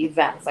 it's just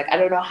events. Like, I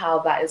don't know how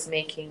that is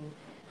making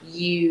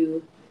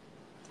you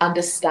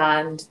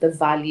understand the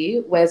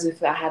value, whereas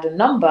if I had a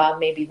number,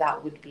 maybe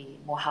that would be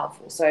more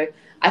helpful. So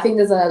I think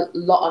there's a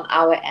lot on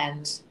our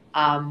end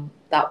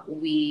that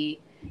we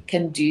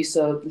can do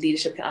so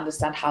leadership can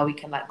understand how we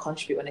can like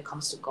contribute when it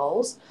comes to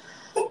goals.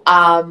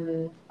 I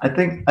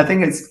think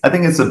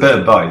it's a bit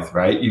of both,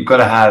 right?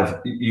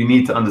 You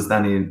need to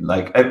understand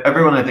like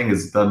everyone I think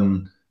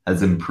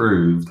has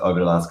improved over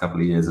the last couple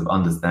of years of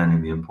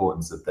understanding the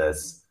importance of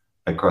this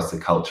across the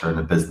culture and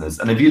the business.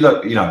 And if you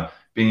look, you know,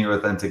 being your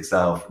authentic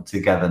self,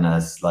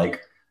 togetherness,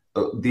 like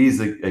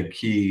these are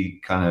key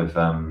kind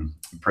of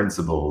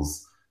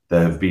principles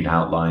that have been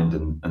outlined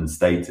and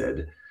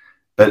stated.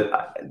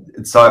 But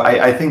so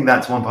I think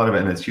that's one part of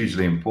it, and it's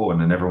hugely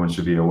important, and everyone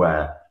should be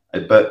aware.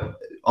 But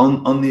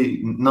on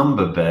the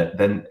number bit,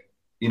 then,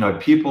 you know,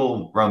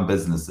 people run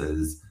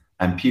businesses,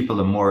 and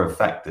people are more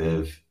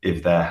effective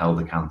if they're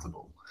held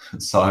accountable.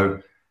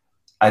 So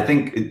I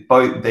think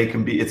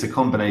it's a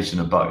combination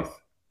of both.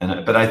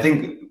 But I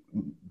think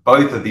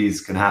both of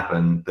these can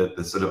happen.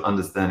 The sort of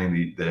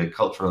understanding the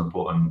cultural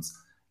importance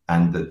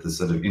and the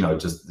sort of, you know,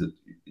 just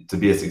to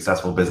be a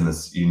successful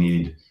business, you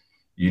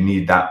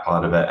need that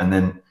part of it. And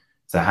then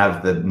to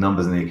have the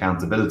numbers and the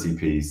accountability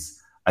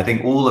piece, I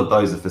think all of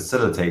those are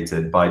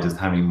facilitated by just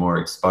having more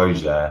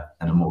exposure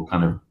and a more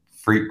kind of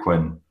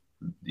frequent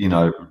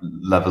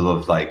level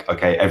of like,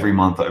 okay, every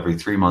month or every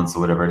 3 months or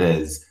whatever it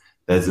is,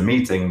 there's a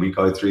meeting, we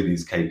go through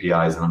these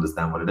KPIs and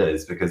understand what it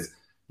is, because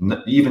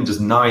even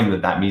just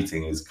knowing that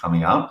meeting is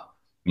coming up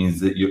means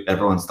that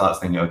everyone starts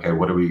thinking, okay,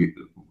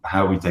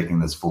 how are we taking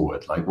this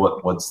forward? Like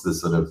what's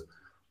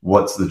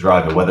the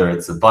driver, whether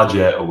it's a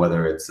budget or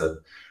whether it's a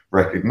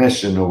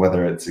recognition or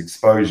whether it's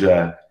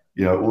exposure,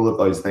 all of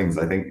those things.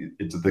 I think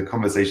the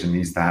conversation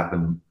needs to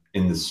happen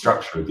in the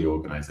structure of the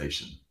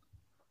organization.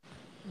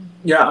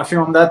 Yeah, I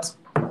think on that,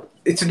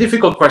 it's a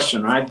difficult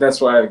question, right?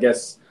 That's why I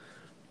guess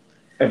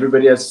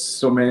everybody has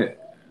so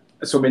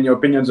many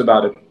opinions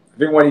about it. I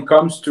think when it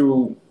comes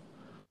to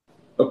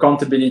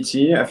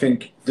accountability, I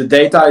think the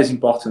data is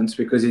important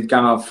because it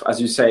kind of, as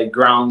you say,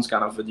 grounds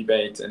kind of a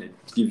debate, and it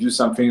gives you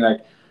something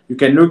like you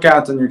can look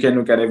at, and you can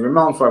look at every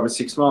month or every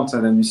 6 months,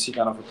 and then you see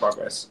kind of a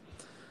progress.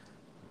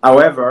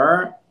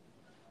 However,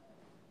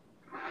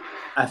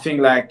 I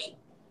think like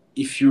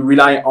if you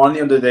rely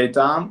only on the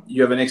data,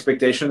 you have an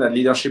expectation that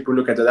leadership will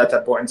look at the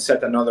data point,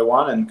 set another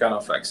one, and kind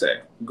of like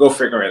say, go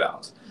figure it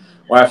out.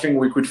 Well, I think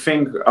we could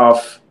think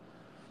of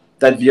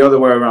that the other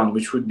way around,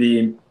 which would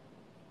be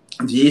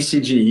the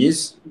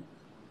ECGs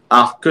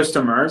are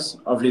customers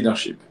of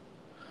leadership.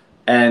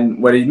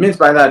 And what it means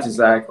by that is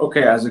like,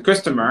 okay, as a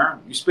customer,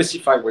 you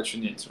specify what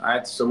you need,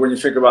 right? So when you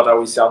think about how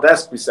we sell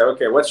desk, we say,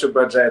 okay, what's your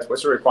budget?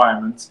 What's your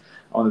requirements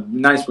on a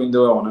nice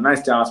window, on a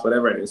nice terrace,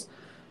 whatever it is.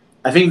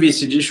 I think the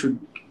ECG should,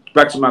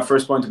 back to my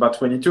first point about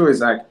 22,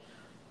 is like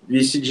the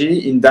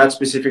ECG in that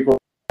specific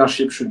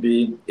leadership should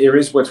be, here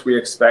is what we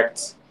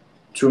expect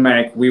to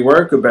make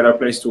WeWork a better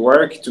place to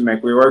work, to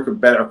make WeWork a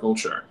better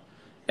culture.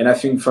 And I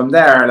think from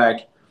there,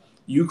 like,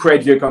 you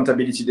create the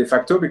accountability de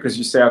facto because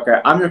you say, okay,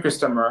 I'm your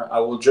customer, I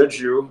will judge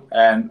you.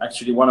 And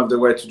actually one of the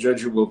ways to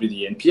judge you will be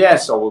the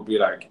NPS or will be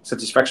like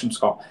satisfaction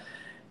score.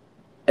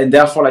 And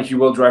therefore, like, you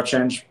will drive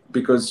change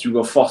because you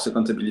will force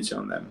accountability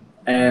on them.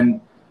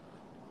 And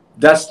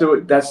that's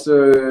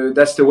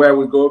the way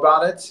we go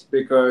about it,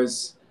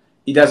 because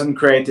it doesn't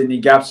create any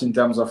gaps in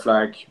terms of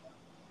like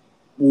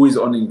who is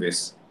owning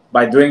this.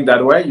 By doing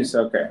that way, you say,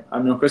 okay,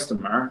 I'm your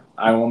customer,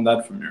 I want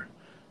that from you.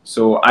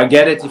 So I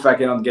get it if I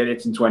cannot get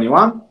it in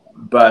 21,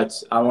 but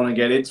I want to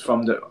get it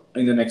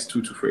in the next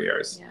 2 to 3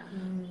 years. Yeah.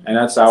 And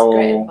that's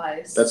great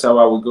advice. That's how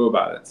I would go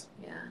about it.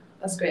 Yeah,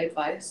 that's great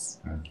advice.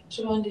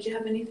 Siobhan, did you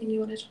have anything you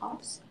wanted to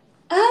ask?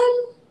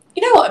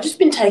 You know what? I've just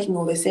been taking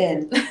all this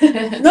in.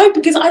 No,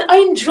 because I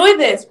enjoy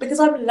this, because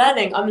I'm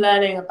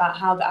learning about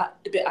how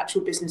the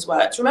actual business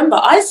works. Remember,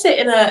 I sit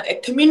in a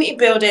community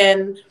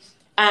building,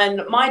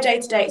 and my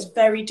day-to-day is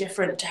very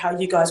different to how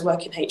you guys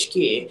work in HQ.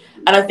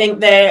 And I think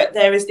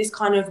there is this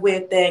kind of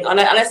weird thing. And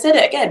I said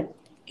it again,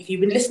 if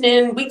you've been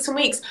listening weeks and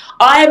weeks,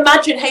 I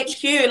imagine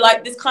HQ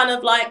like this kind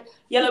of like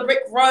yellow brick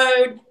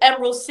road,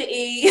 Emerald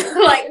City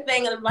like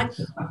thing. And I'm like,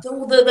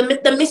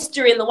 the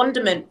mystery and the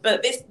wonderment.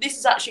 But this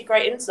is actually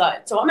great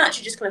insight. So I'm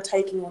actually just kind of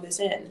taking all this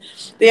in.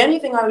 The only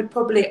thing I would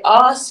probably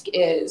ask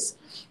is,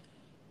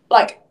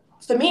 like,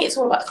 for me, it's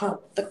all about kind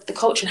of the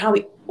culture and how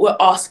we're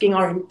asking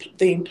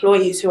the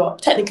employees, who are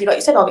technically, like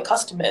you said, are the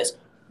customers,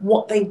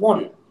 what they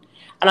want.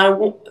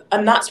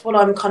 And that's what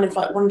I'm kind of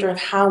like wondering,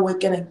 how we're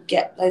going to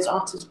get those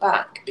answers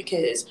back,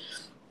 because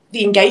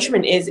the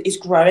engagement is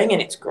growing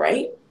and it's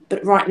great.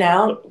 But right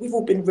now, we've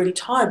all been really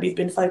tired. We've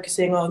been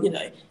focusing on,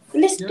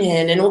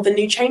 listening and all the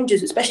new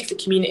changes, especially for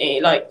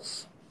community. Like,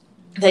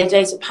 their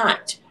days are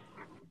packed.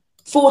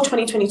 For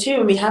 2022,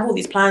 when we have all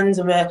these plans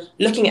and we're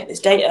looking at this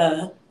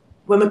data,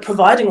 when we're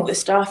providing all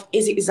this stuff,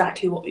 is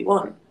exactly what we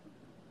want?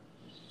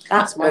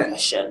 That's my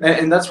question.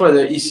 And that's why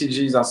the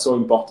ECGs are so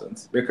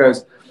important,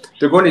 because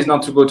the goal is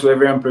not to go to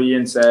every employee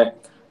and say,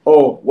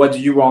 oh, what do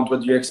you want?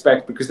 What do you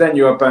expect? Because then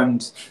you open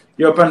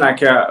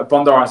like a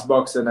Pandora's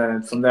box, and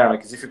then from there, like,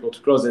 it's difficult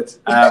to close it.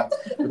 But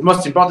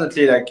most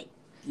importantly, like,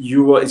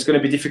 it's going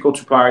to be difficult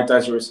to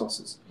prioritize your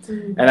resources.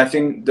 Mm-hmm. And I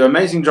think the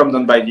amazing job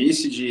done by the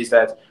ECG is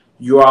that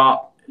you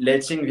are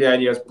letting the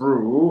ideas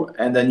brew,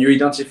 and then you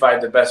identify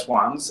the best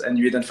ones, and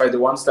you identify the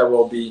ones that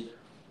will be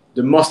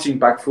the most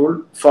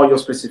impactful for your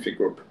specific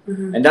group.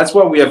 Mm-hmm. And that's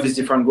why we have this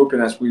different group,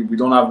 and as we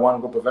don't have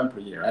one group of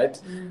employees,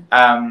 right?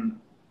 Mm-hmm.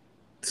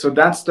 So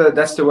that's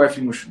the way I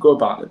think we should go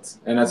about it.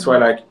 And that's why,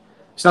 like,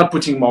 it's not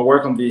putting more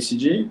work on the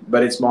ECG,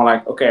 but it's more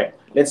like, okay,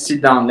 let's sit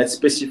down, let's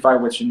specify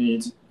what you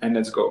need, and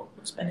let's go.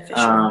 It's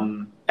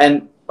beneficial.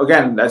 And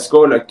again, let's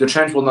go. Like, the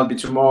change will not be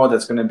tomorrow.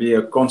 That's going to be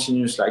a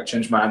continuous like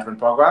change management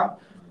program.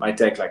 Might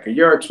take like a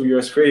year, 2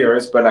 years, 3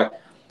 years, but like,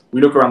 we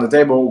look around the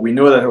table, we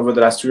know that over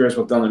the last 2 years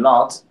we've done a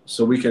lot,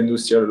 so we can do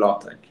still a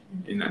lot, like,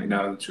 in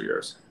another 2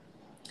 years.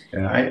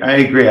 Yeah, I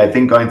agree. I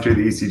think going through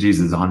the ECGs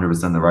is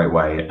 100% the right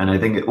way. And I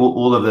think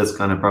all of this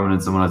kind of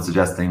prominence and what I'm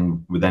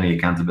suggesting with any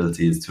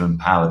accountability is to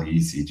empower the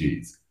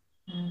ECGs.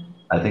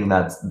 I think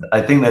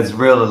there's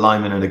real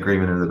alignment and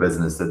agreement in the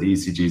business that the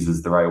ECGs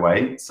is the right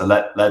way. So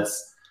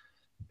let's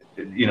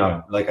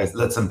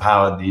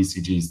empower the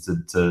ECGs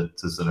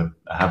to sort of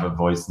have a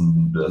voice,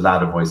 and a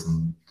louder voice,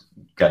 and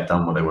get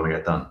done what they want to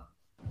get done.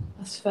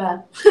 That's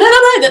fair.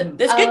 No,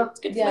 that's good. It's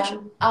good yeah.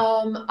 information.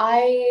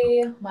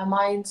 My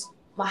mind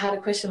I had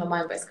a question in my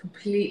mind, but it's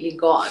completely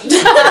gone.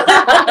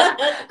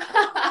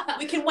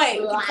 We can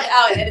wait. We can cut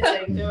out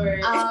editing. Don't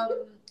worry.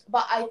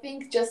 But I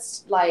think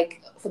just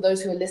like for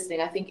those who are listening,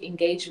 I think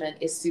engagement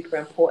is super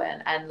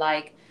important. And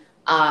like,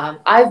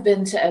 I've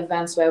been to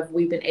events where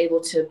we've been able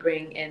to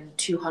bring in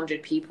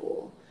 200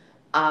 people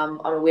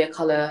on a We're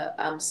Color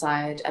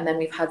side. And then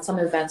we've had some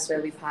events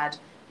where we've had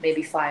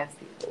maybe 5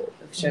 people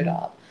who've showed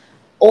up.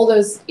 All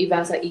those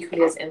events are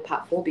equally as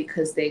impactful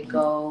because they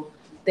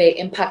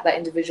impact that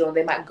individual, and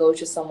they might go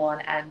to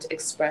someone and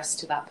express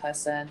to that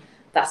person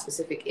that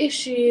specific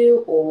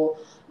issue or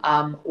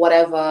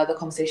whatever the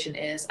conversation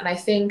is. And I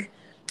think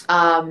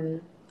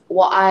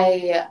what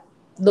I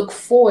look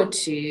forward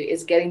to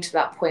is getting to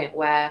that point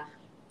where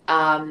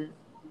I'm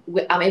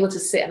able to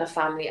sit in a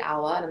family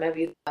hour and I'm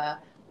able to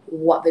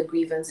what the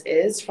grievance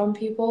is from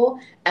people,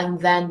 and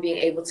then being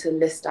able to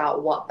list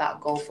out what that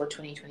goal for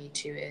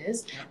 2022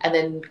 is, and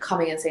then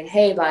coming and saying,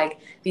 hey, like,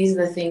 these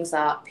are the things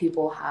that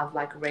people have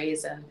like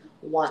raised and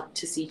want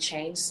to see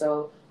change,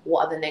 so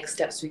what are the next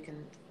steps we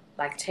can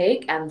like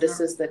take, and this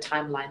is the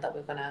timeline that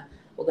we're gonna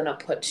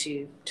put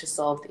to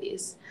solve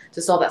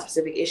that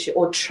specific issue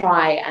or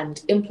try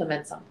and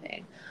implement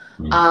something.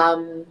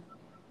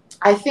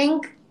 I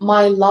think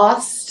my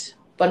last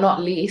but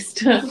not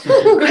least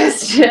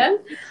question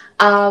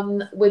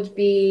would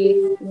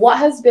be, what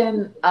has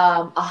been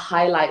a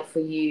highlight for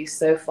you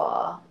so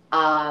far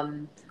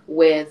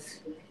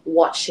with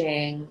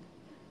watching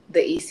the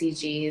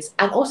ECGs?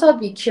 And also I'd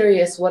be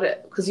curious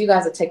because you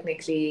guys are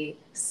technically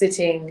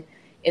sitting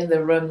in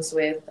the rooms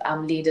with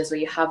leaders where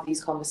you have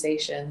these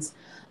conversations.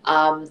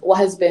 What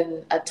has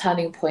been a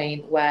turning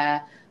point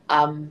where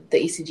the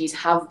ECGs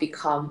have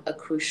become a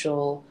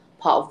crucial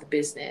part of the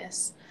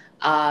business?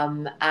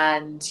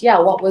 And yeah,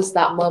 what was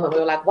that moment where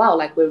we were like, wow,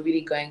 like we're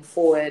really going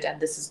forward and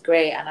this is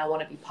great and I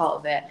want to be part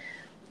of it?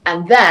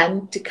 And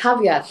then to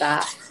caveat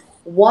that,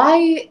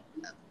 I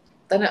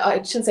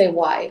shouldn't say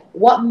why,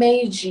 what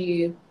made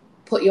you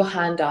put your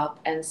hand up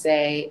and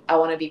say, I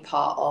want to be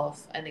part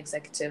of an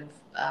executive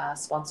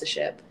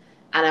sponsorship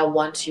and I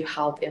want to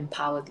help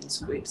empower these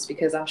groups?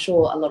 Because I'm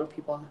sure a lot of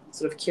people are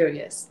sort of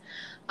curious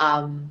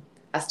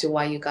as to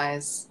why you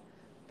guys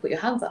put your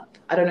hands up.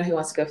 I don't know who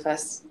wants to go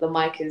first. The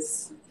mic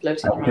is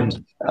floating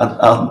around.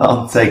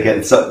 I'll take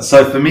it.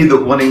 So for me, the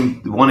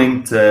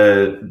wanting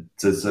to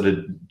sort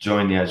of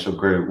join the actual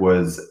group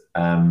was,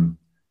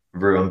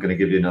 Rue, I'm going to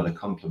give you another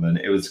compliment.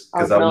 It was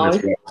because I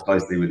wanted to work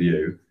closely with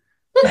you.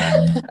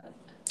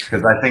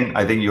 Because I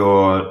think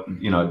you're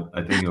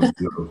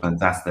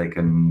fantastic,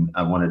 and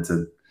I wanted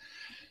to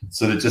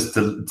sort of just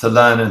to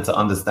learn and to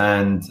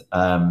understand.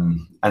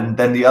 And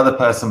then the other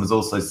person was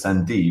also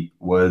Sandeep.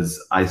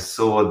 I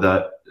saw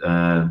that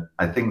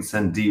I think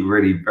Sandeep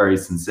really very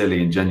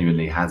sincerely and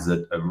genuinely has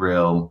a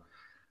real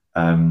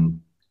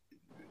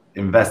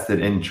invested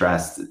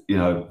interest,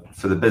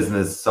 for the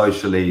business,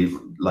 socially,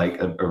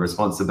 like a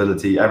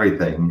responsibility,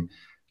 everything,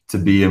 to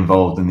be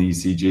involved in the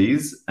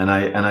ECGs.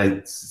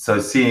 And so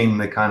seeing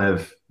the kind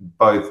of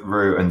both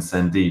Rue and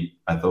Sandeep,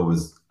 I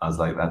was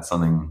like, that's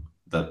something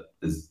that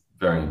is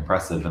very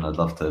impressive, and I'd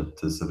love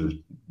to sort of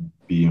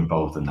be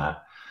involved in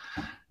that.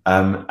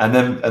 And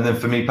then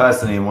for me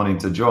personally, and wanting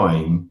to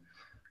join,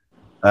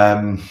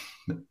 I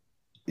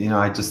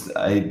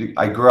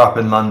grew up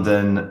in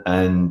London,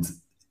 and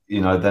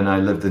then I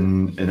lived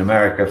in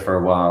America for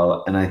a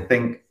while, and I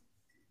think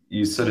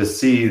you sort of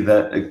see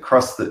that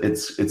across I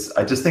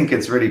just think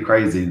it's really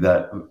crazy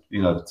that,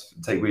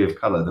 take We of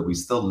Color, that we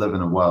still live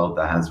in a world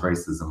that has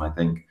racism. I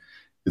think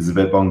is a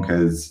bit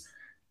bonkers.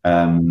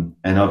 And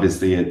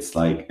obviously it's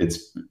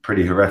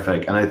pretty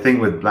horrific. And I think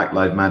with Black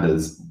Lives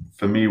Matters,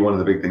 for me, one of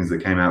the big things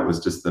that came out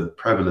was just the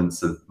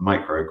prevalence of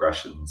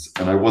microaggressions.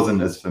 And I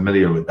wasn't as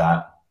familiar with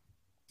that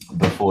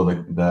before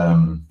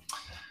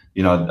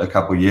a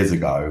couple of years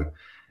ago.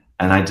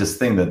 And I just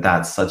think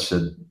that's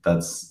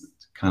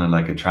kind of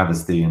like a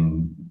travesty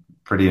and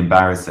pretty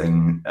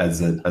embarrassing as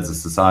a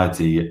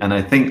society. And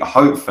I think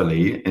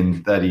hopefully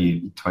in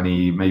 30,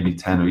 20, maybe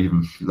 10 or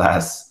even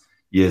less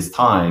years'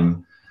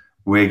 time,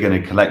 we're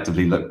going to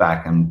collectively look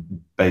back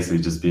and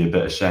basically just be a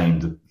bit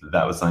ashamed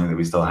that was something that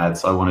we still had.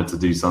 So I wanted to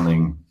do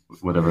something,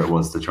 whatever it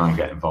was, to try and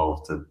get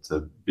involved,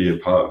 to be a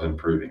part of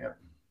improving it.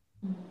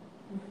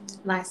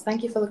 Nice.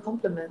 Thank you for the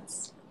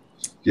compliments.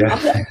 Yeah.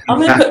 I'm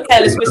going to put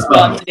Careless Whisper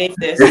underneath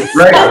this. It's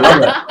great. I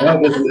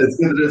love it. It's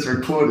good that it's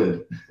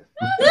recorded.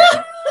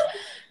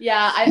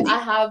 Yeah,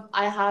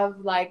 I have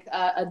like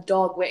a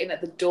dog waiting at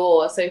the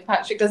door. So if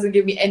Patrick doesn't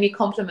give me any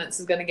compliments,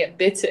 he's going to get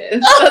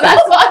bitten. So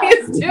that's why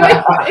he's doing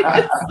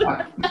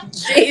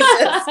this.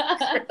 Jesus.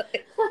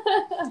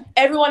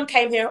 Everyone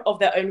came here of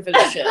their own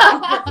volition.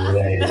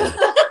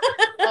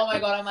 Oh my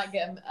God, I might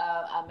get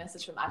a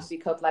message from Ashley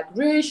Cook like,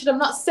 Rue, should have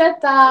not said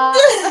that.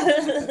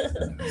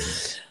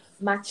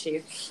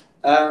 Matthew.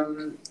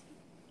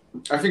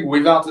 I think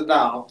without a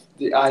doubt,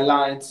 the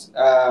highlight,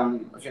 I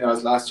think that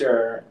was last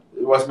year,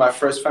 it was my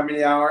first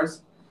family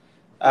hours.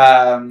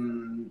 I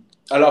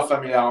love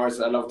family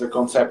hours. I love the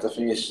concept. I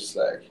think it's just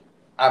like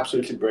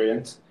absolutely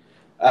brilliant.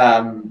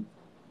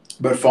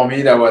 But for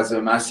me, that was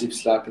a massive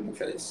slap in the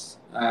face.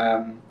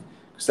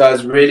 So I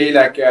was really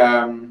like,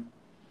 I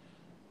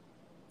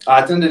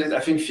attended it. I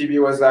think Phoebe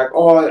was like,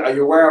 "Oh, are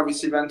you aware of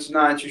this event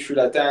tonight? You should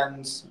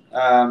attend."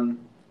 And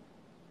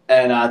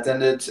I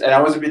attended, and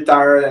I was a bit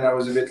tired, and I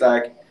was a bit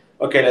like,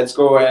 "Okay, let's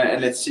go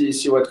and let's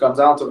see what comes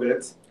out of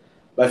it."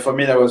 But for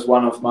me, that was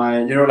one of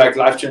my, like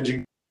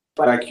life-changing.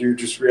 Like you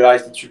just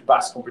realize that you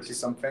passed completely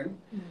something.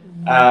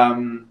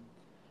 Mm-hmm.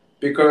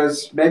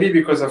 Because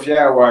of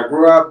where I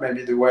grew up,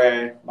 maybe the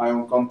way my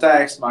own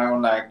context, my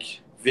own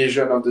like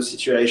vision of the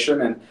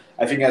situation, and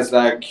I think as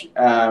like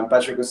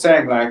Patrick was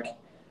saying, like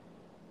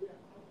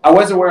I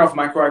was aware of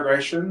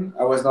microaggression.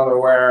 I was not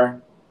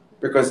aware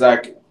because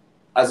like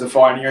as a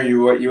foreigner,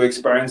 you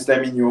experience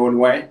them in your own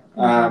way.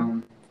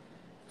 Mm-hmm.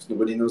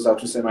 Nobody knows how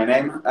to say my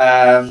name.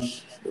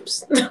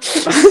 Oops.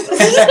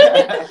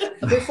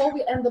 Before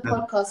we end the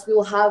podcast, we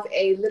will have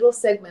a little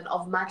segment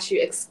of Matthew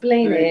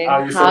explaining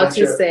how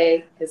to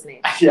say his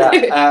name.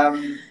 Yeah.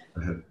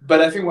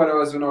 But I think what I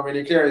was not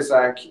really clear is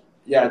like,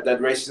 that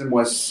racism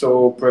was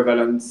so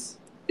prevalent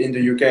in the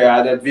UK. I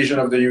had that vision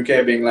of the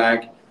UK being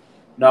like,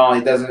 no,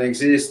 it doesn't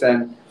exist.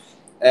 And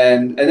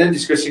then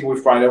discussing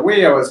with Pride of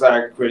WoC, I was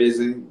like,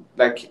 realizing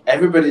like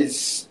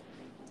everybody's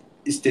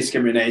is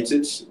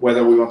discriminated,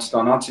 whether we want it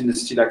or not, in a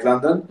city like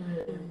London.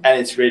 Mm-hmm. And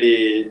it's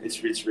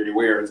really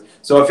weird.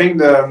 So I think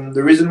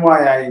the reason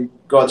why I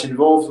got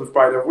involved with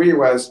Pride of WoC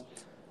was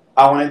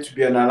I wanted to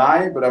be an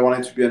ally, but I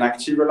wanted to be an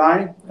active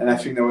ally. And I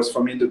think that was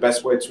for me the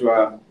best way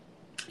to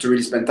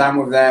really spend time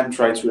with them,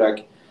 try to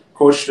like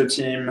coach the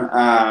team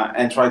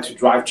and try to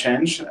drive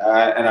change.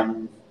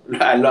 And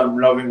I'm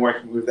loving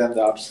working with them.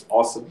 That's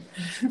awesome.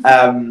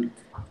 And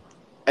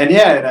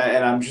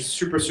I'm just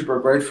super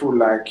grateful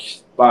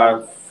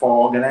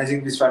for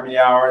organizing these family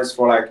hours,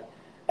 for like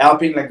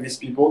helping like these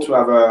people to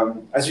have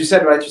as you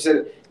said, right? You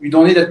said you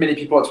don't need that many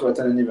people to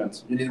attend an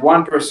event. You need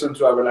one person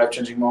to have a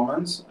life-changing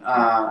moment.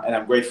 And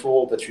I'm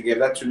grateful that you gave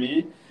that to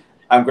me.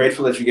 I'm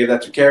grateful that you gave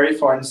that to Carrie,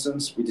 for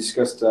instance. We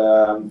discussed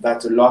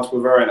that a lot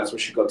with her, and that's why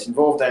she got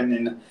involved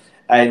in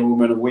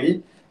Women of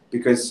WoC,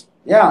 because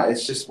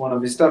it's just one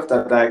of these stuff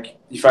that like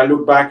if I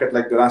look back at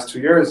like the last 2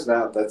 years,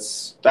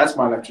 that's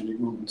my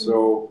life-changing moment.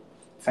 So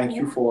thank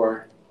you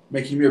for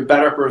making me a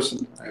better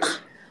person.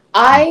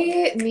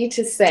 I need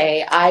to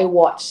say I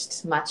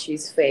watched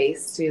Matthew's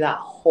face through that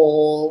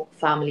whole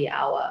family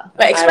hour.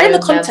 But explain the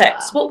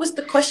context. What was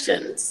the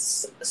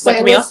questions? So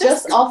it was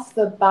just off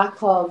the back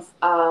of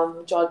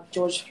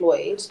George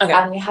Floyd. Okay.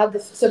 And we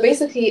had so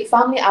basically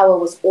family hour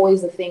was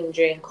always a thing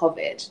during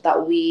COVID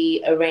that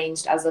we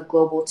arranged as a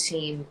global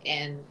team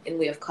in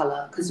We of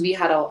Color, because we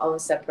had our own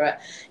separate.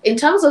 In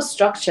terms of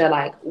structure,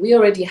 like we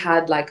already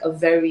had like a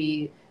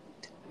very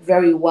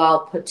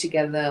well put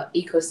together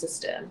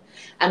ecosystem,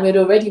 and we'd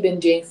already been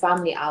doing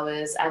family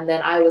hours, and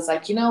then I was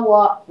like, you know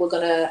what, we're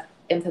gonna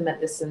implement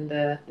this in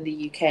the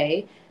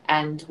UK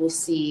and we'll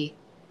see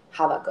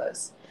how that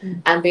goes.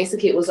 And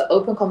basically it was an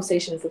open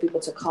conversation for people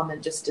to come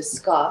and just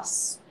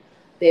discuss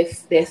their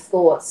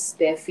thoughts,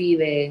 their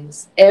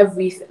feelings,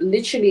 everything.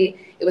 Literally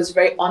it was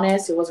very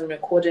honest, it wasn't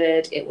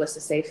recorded, it was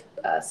a safe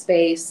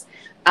space.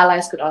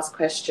 Allies could ask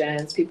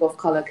questions, people of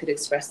color could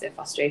express their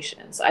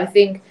frustrations. I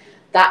think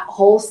that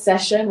whole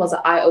session was an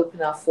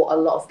eye-opener for a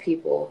lot of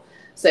people.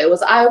 So it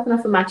was eye-opener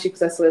for Matthew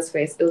because I saw his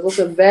face. It was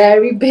also a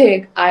very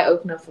big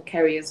eye-opener for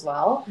Kerry as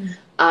well.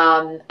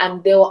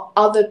 And there were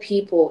other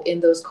people in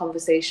those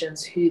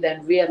conversations who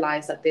then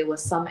realized that there were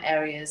some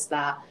areas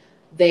that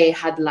they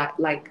had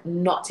like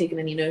not taken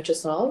any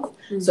notice of.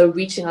 So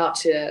reaching out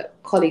to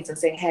colleagues and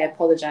saying, hey, I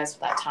apologize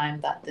for that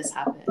time that this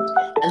happened.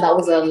 And that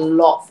was a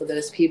lot for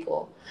those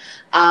people.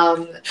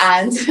 And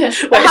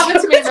what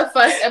happened to me in the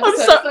first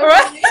episode.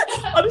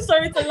 I'm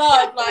sorry to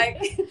laugh.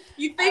 Like,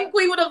 you think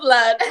we would have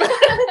learned.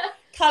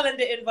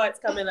 Calendar invites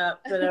coming up,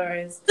 but no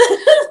worries.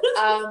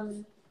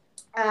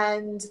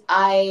 And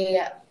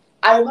I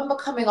remember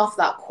coming off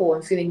that call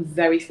and feeling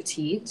very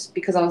fatigued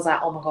because I was like,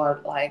 oh my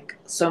God, like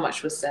so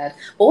much was said,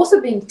 but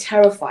also being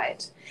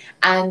terrified.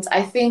 And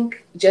I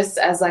think just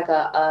as like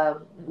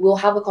we'll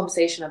have a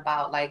conversation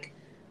about like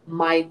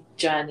my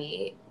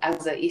journey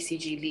as an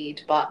ECG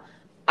lead, but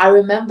I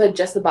remember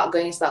just about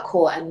going into that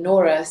call and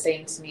Nora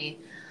saying to me,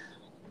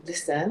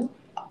 listen,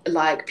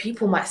 like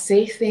people might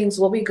say things,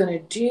 what are we going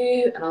to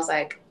do? And I was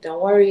like,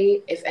 don't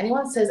worry. If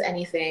anyone says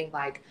anything,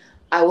 like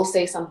I will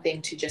say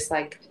something to just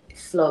like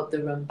float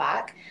the room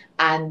back.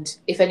 And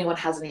if anyone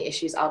has any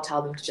issues, I'll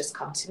tell them to just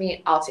come to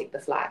me. I'll take the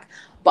flag.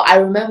 But I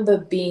remember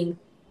being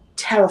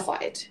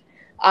terrified.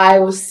 I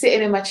was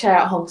sitting in my chair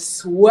at home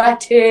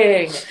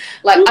sweating.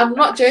 Like, I'm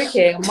not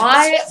joking.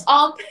 My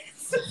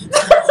armpits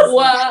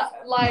were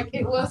like,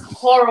 it was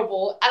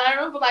horrible. And I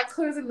remember like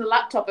closing the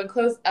laptop and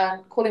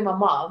calling my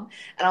mom.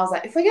 And I was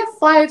like, if I get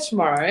fired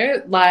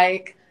tomorrow,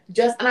 like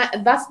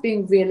that's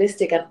being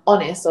realistic and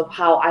honest of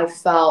how I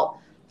felt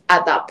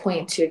at that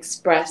point to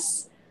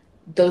express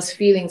those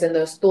feelings and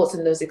those thoughts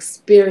and those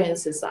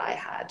experiences that I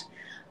had.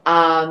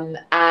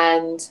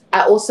 And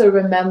I also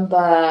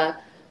remember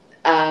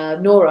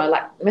Nora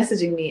like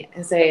messaging me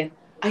and saying,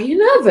 are you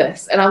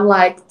nervous? And I'm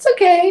like, it's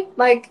okay,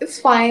 like, it's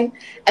fine.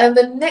 And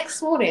the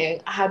next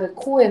morning, I had a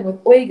call in with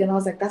Eugen. I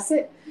was like, that's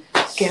it,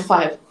 game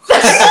 5.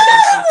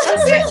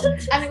 That's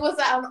it. And it was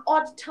at an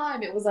odd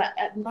time. It was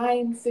at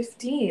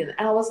 9:15.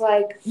 And I was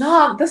like,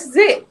 no, this is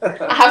it.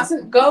 I have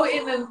to go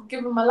in and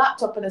give him my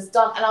laptop and it's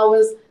done. And I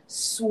was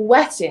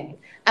sweating.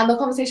 And the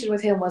conversation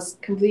with him was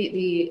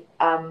completely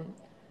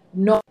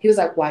not. He was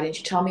like, why didn't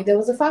you tell me there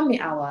was a family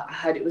hour? I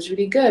heard it was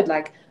really good.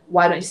 Like,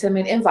 why don't you send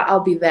me an invite?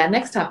 I'll be there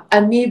next time.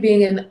 And me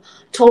being in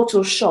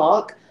total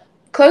shock,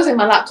 closing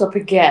my laptop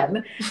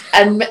again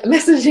and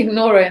messaging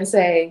Nora and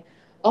saying,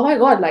 oh my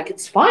God, like,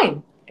 it's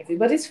fine.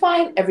 Everybody's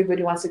fine.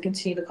 Everybody wants to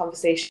continue the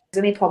conversation. If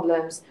there's any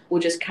problems,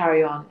 we'll just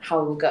carry on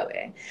how we're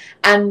going.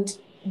 And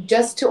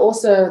just to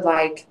also,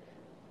 like,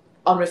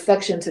 on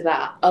reflection to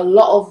that, a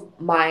lot of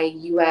my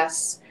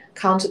US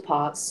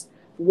counterparts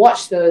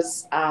watch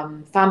those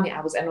family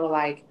hours and were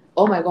like,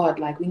 oh my God,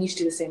 like, we need to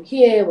do the same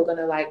here. We're going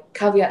to, like,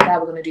 caveat that.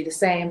 We're going to do the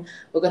same.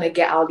 We're going to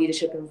get our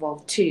leadership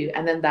involved too.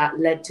 And then that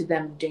led to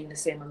them doing the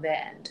same on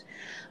their end.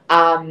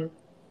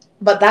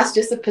 But that's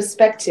just a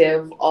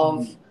perspective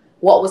of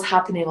what was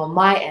happening on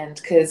my end,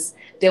 because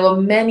there were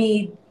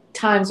many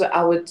times where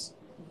I would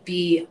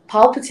be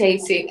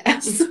palpitating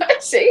and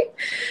sweating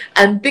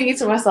and thinking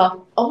to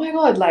myself, oh my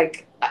God,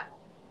 like,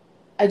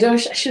 I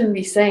shouldn't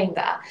be saying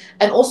that.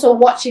 And also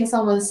watching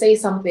someone say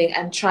something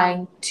and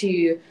trying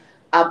to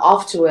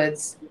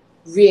afterwards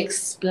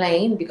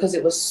re-explain, because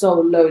it was so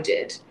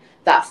loaded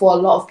that for a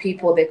lot of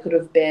people there could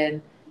have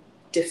been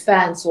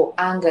defense or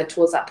anger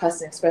towards that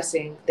person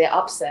expressing their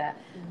upset,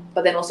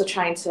 but then also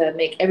trying to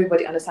make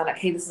everybody understand, like,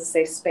 hey, this is a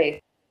safe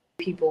space.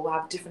 People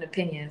have different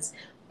opinions,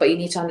 but you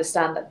need to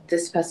understand that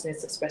this person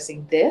is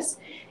expressing this.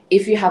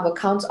 If you have a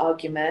counter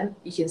argument,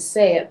 you can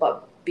say it,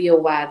 but be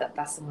aware that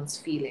that's someone's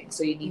feeling.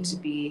 So you need to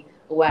be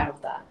aware of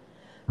that.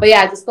 But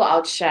yeah, I just thought I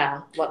would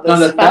share what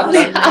those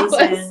family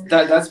hours.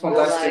 That's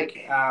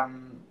fantastic.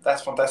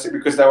 That's fantastic,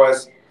 because there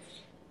was,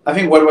 I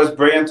think what was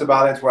brilliant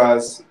about it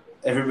was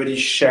everybody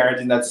shared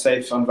in that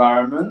safe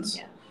environment.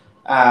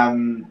 Yeah.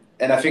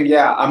 And I think,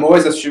 yeah, I'm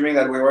always assuming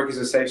that WeWork is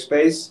a safe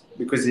space,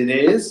 because it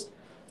is,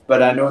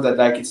 but I know that,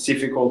 like, it's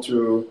difficult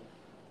to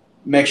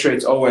make sure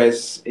it's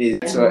always is.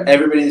 So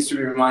everybody needs to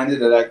be reminded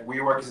that, like,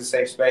 WeWork is a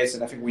safe space,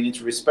 and I think we need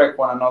to respect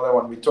one another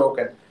when we talk.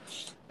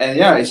 And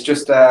yeah, it's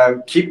just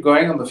keep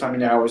going on the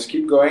family hours,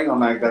 keep going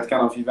on, like, that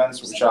kind of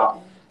events which are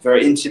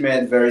very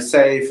intimate, very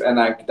safe, and,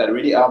 like, that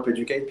really help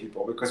educate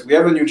people, because we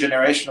have a new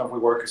generation of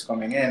WeWorkers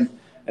coming in,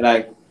 and,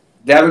 like,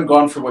 they haven't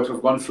gone through what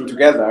we've gone through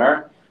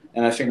together.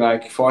 And I think,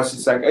 like, for us,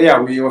 it's like, oh, yeah,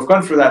 we've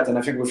gone through that, and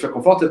I think we feel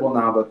comfortable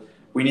now, but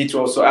we need to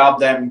also help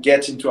them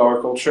get into our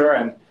culture,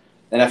 and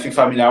I think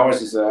family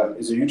hours is a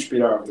huge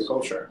pillar of the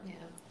culture. Yeah,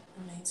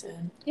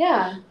 amazing.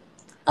 Yeah.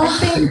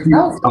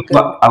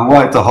 I've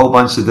worked a whole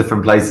bunch of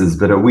different places,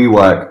 but at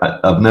WeWork,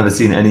 I've never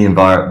seen any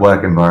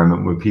work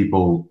environment where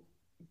people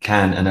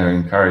can and are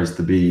encouraged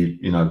to be,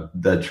 you know,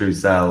 their true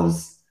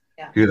selves,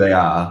 who they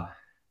are.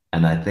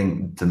 And I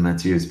think, to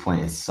Mathieu's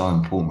point, it's so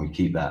important we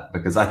keep that,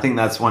 because I think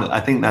that's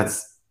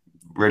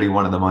really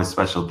one of the most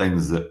special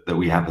things that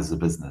we have as a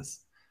business.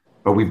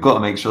 But we've got to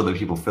make sure that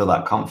people feel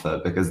that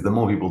comfort, because the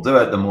more people do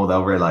it, the more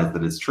they'll realize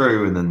that it's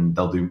true, and then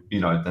they'll do, you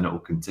know, then it will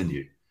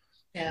continue.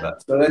 Yeah.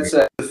 But, so let's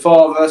the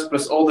 4 of us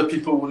plus all the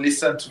people who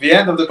listen to the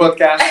end of the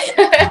podcast.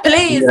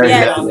 Please,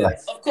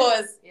 yes, of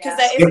course, because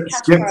there is a cash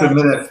skip prize. to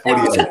minute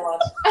 48.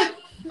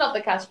 Not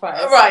the cash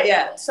prize. Right,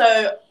 yeah.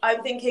 So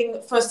I'm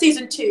thinking for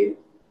season 2,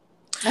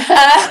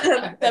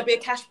 there'll be a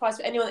cash prize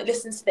for anyone that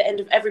listens to the end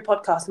of every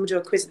podcast, and we'll do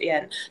a quiz at the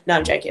end. No,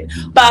 I'm joking.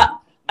 But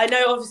I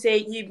know,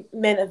 obviously, you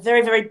men are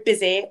very, very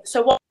busy.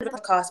 So what the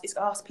podcast is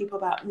to ask people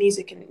about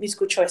music and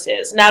musical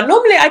choices. Now,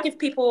 normally I give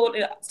people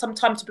some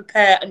time to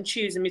prepare and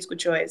choose a musical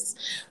choice,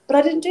 but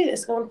I didn't do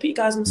this. I want to put you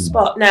guys on the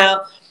spot.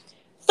 Now,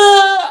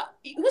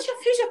 who's your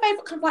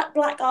favourite kind of, like,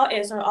 black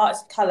artist or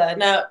artist of colour?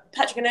 Now,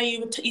 Patrick, I know you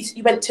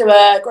went to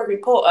a Gregory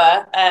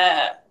Porter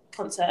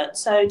concert.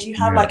 So do you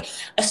have like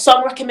a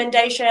song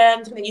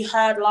recommendation, something you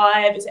heard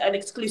live? Is it an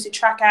exclusive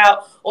track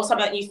out, or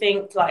something that you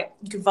think, like,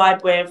 you could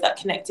vibe with that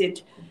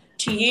connected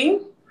to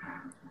you?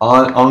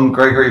 On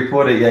Gregory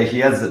Porter, yeah, he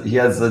has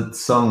a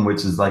song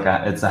which is like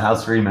it's a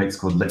house remix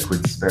called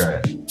Liquid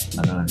Spirit.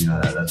 I don't know if you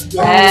know that.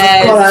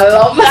 Yes. Oh, I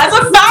love that. That's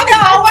a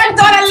banger. Oh my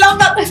God, I love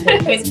that.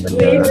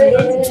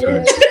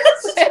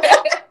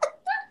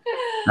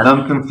 And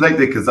I'm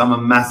conflicted because I'm a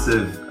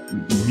massive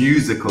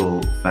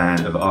musical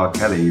fan of R.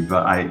 Kelly,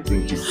 but I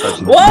think he's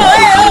such a whoa.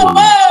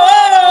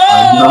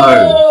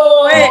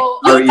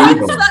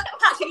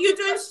 Patrick, you're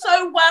doing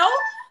so well.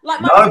 Like,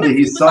 no, but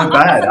he's so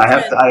bad.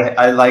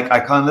 I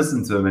can't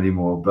listen to him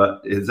anymore.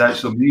 But his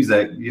actual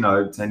music, you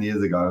know, 10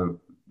 years ago.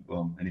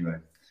 Well, anyway.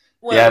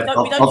 Well, yeah,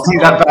 I'll take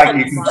that back.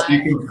 You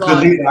can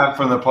delete that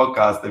from the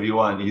podcast if you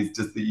want. He's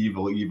just the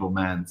evil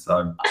man.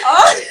 So.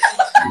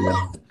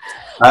 Yeah.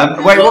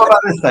 Wait, what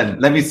about this then?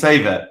 Let me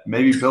save it.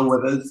 Maybe Bill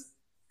Withers.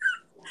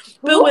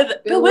 Bill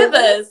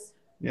Withers.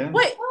 Yeah.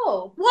 Wait.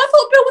 Oh. Well, I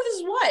thought Bill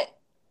Withers was white.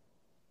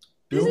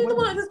 Is it the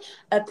one that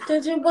says,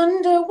 "Did you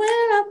wonder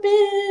where I've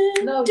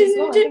been?" No, he's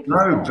not. I think he's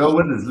No, not. Bill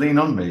Withers, Lean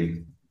on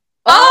Me.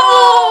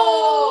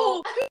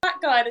 Oh, that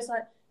guy is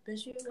like.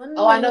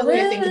 Oh, I know who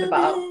you're thinking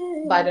about,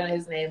 but I don't know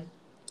his name.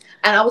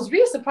 And I was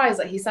really surprised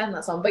that he sang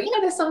that song. But you know,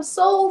 there's some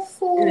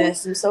soulful. Yeah,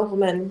 some soulful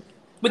men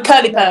with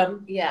curly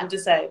perm. Yeah. I'm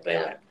just saying, but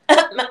Yeah.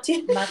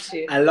 Matthew.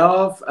 Matthew. I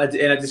love,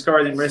 and I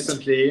discovered him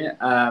recently.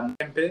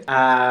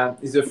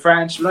 He's a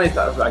French, no, he's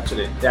not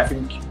actually. Yeah, I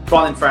think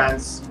born in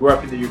France, grew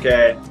up in the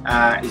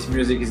UK. His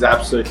music is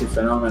absolutely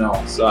phenomenal.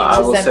 So I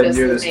will send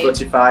you the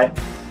Spotify.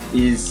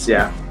 He's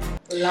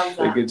Love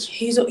very that. good.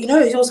 He's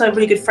also a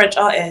really good French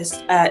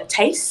artist.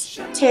 Taste,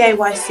 Tayc.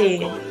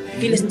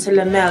 If you listen to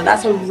Lamel,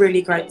 that's a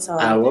really great song.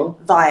 I will.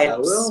 Vibes. I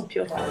will.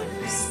 Pure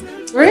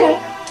vibes. Really?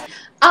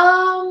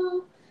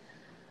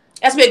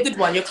 That's be a good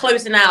one. You're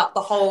closing out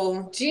the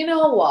whole. Do you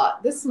know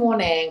what? This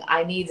morning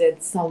I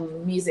needed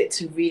some music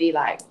to really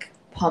like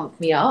pump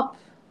me up,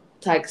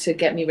 like to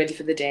get me ready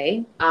for the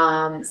day.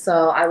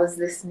 So I was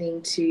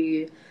listening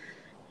to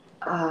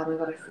oh my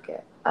god, I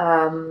forget.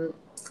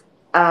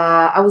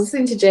 I was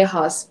listening to J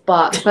Hus,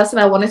 but the person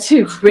I wanted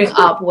to bring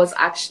up was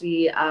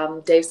actually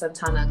Dave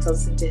Santana, because I was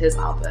listening to his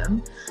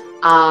album.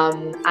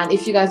 And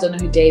if you guys don't know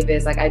who Dave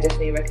is, like I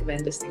definitely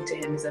recommend listening to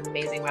him. He's an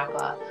amazing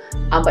rapper.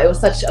 But it was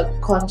such a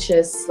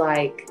conscious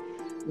like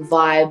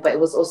vibe, but it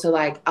was also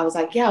like I was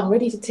like, yeah, I'm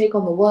ready to take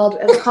on the world.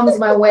 Whatever comes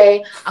my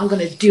way, I'm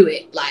gonna do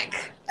it.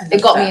 Like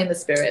it got me in the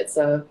spirit.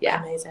 So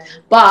yeah. Amazing.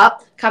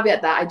 But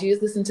caveat that I do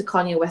listen to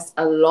Kanye West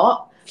a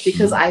lot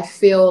because I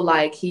feel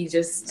like he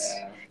just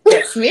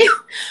gets me.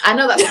 I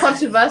know that's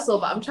controversial,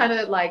 but I'm trying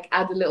to like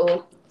add a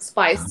little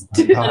spice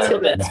to A little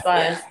bit of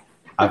spice.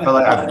 I feel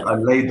like I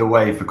laid the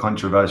way for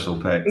controversial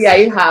picks. Yeah,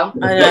 you have.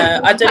 I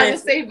know. I don't trying know.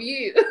 to save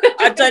you.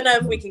 I don't know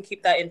if we can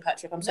keep that in,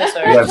 Patrick. I'm so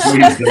sorry. Yeah,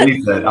 please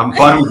delete it. I'm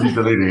fine with you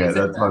deleting it.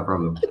 That's my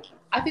problem.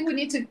 I think we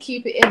need to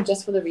keep it in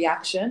just for the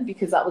reaction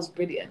because that was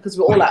brilliant. Because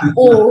we're all like,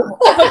 oh,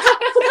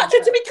 For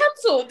Patrick to be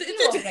cancelled.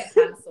 we'll get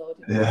cancelled.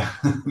 Yeah.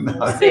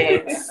 No.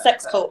 See,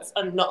 sex cults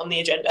are not on the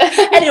agenda.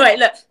 Anyway,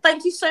 look,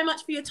 thank you so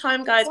much for your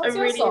time, guys. What's I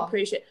your really song?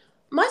 appreciate it.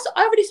 I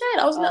already said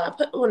I was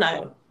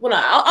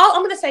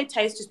I'm gonna say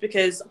Taste just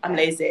because I'm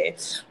lazy.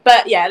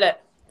 But yeah, look,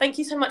 thank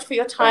you so much for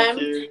your time.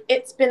 Thank you.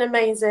 It's been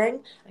amazing.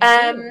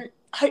 Thank you.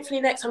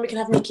 Hopefully next time we can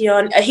have Nikki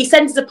on. He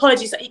sent his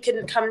apologies that he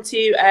couldn't come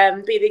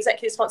to be the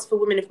executive sponsor for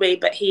Women of We,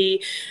 but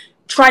he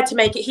tried to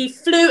make it. He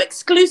flew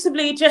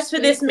exclusively just for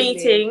this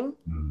meeting.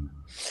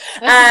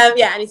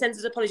 And he sends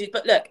his apologies.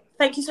 But look,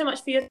 thank you so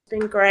much for your. It's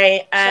been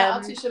great. Shout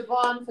out to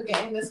Siobhan for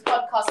getting this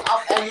podcast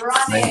up and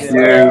running. Thank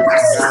you.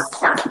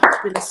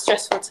 It's been a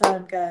stressful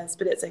time, guys,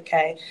 but it's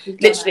okay.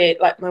 Literally,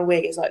 like my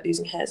wig is like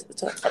losing hairs at the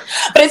top,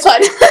 but it's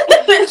fine.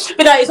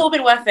 But no, it's all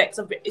been worth it.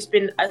 It's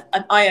been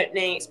an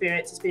eye-opening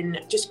experience. It's been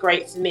just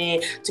great for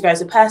me to go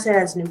as a person,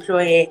 as an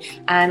employee,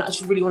 and I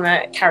just really want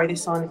to carry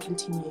this on and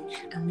continue.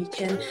 And we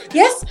can,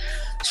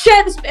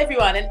 share this with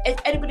everyone. And if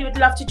anybody would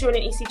love to join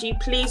an ECG,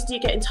 please do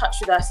get in touch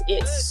with us.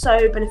 It's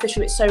so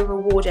beneficial. It's so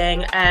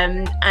rewarding,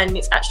 and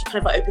it's actually kind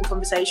of like open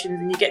conversations,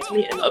 and you get to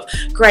meet a lot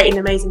of great and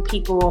amazing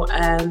people.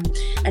 And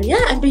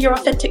be your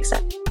authentic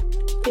self.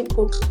 I think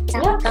we'll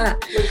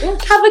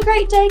that. Have a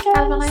great day, guys.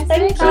 Have a nice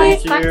Thank day,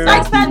 guys. you. Thank you.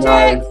 Thanks,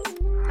 Patrick.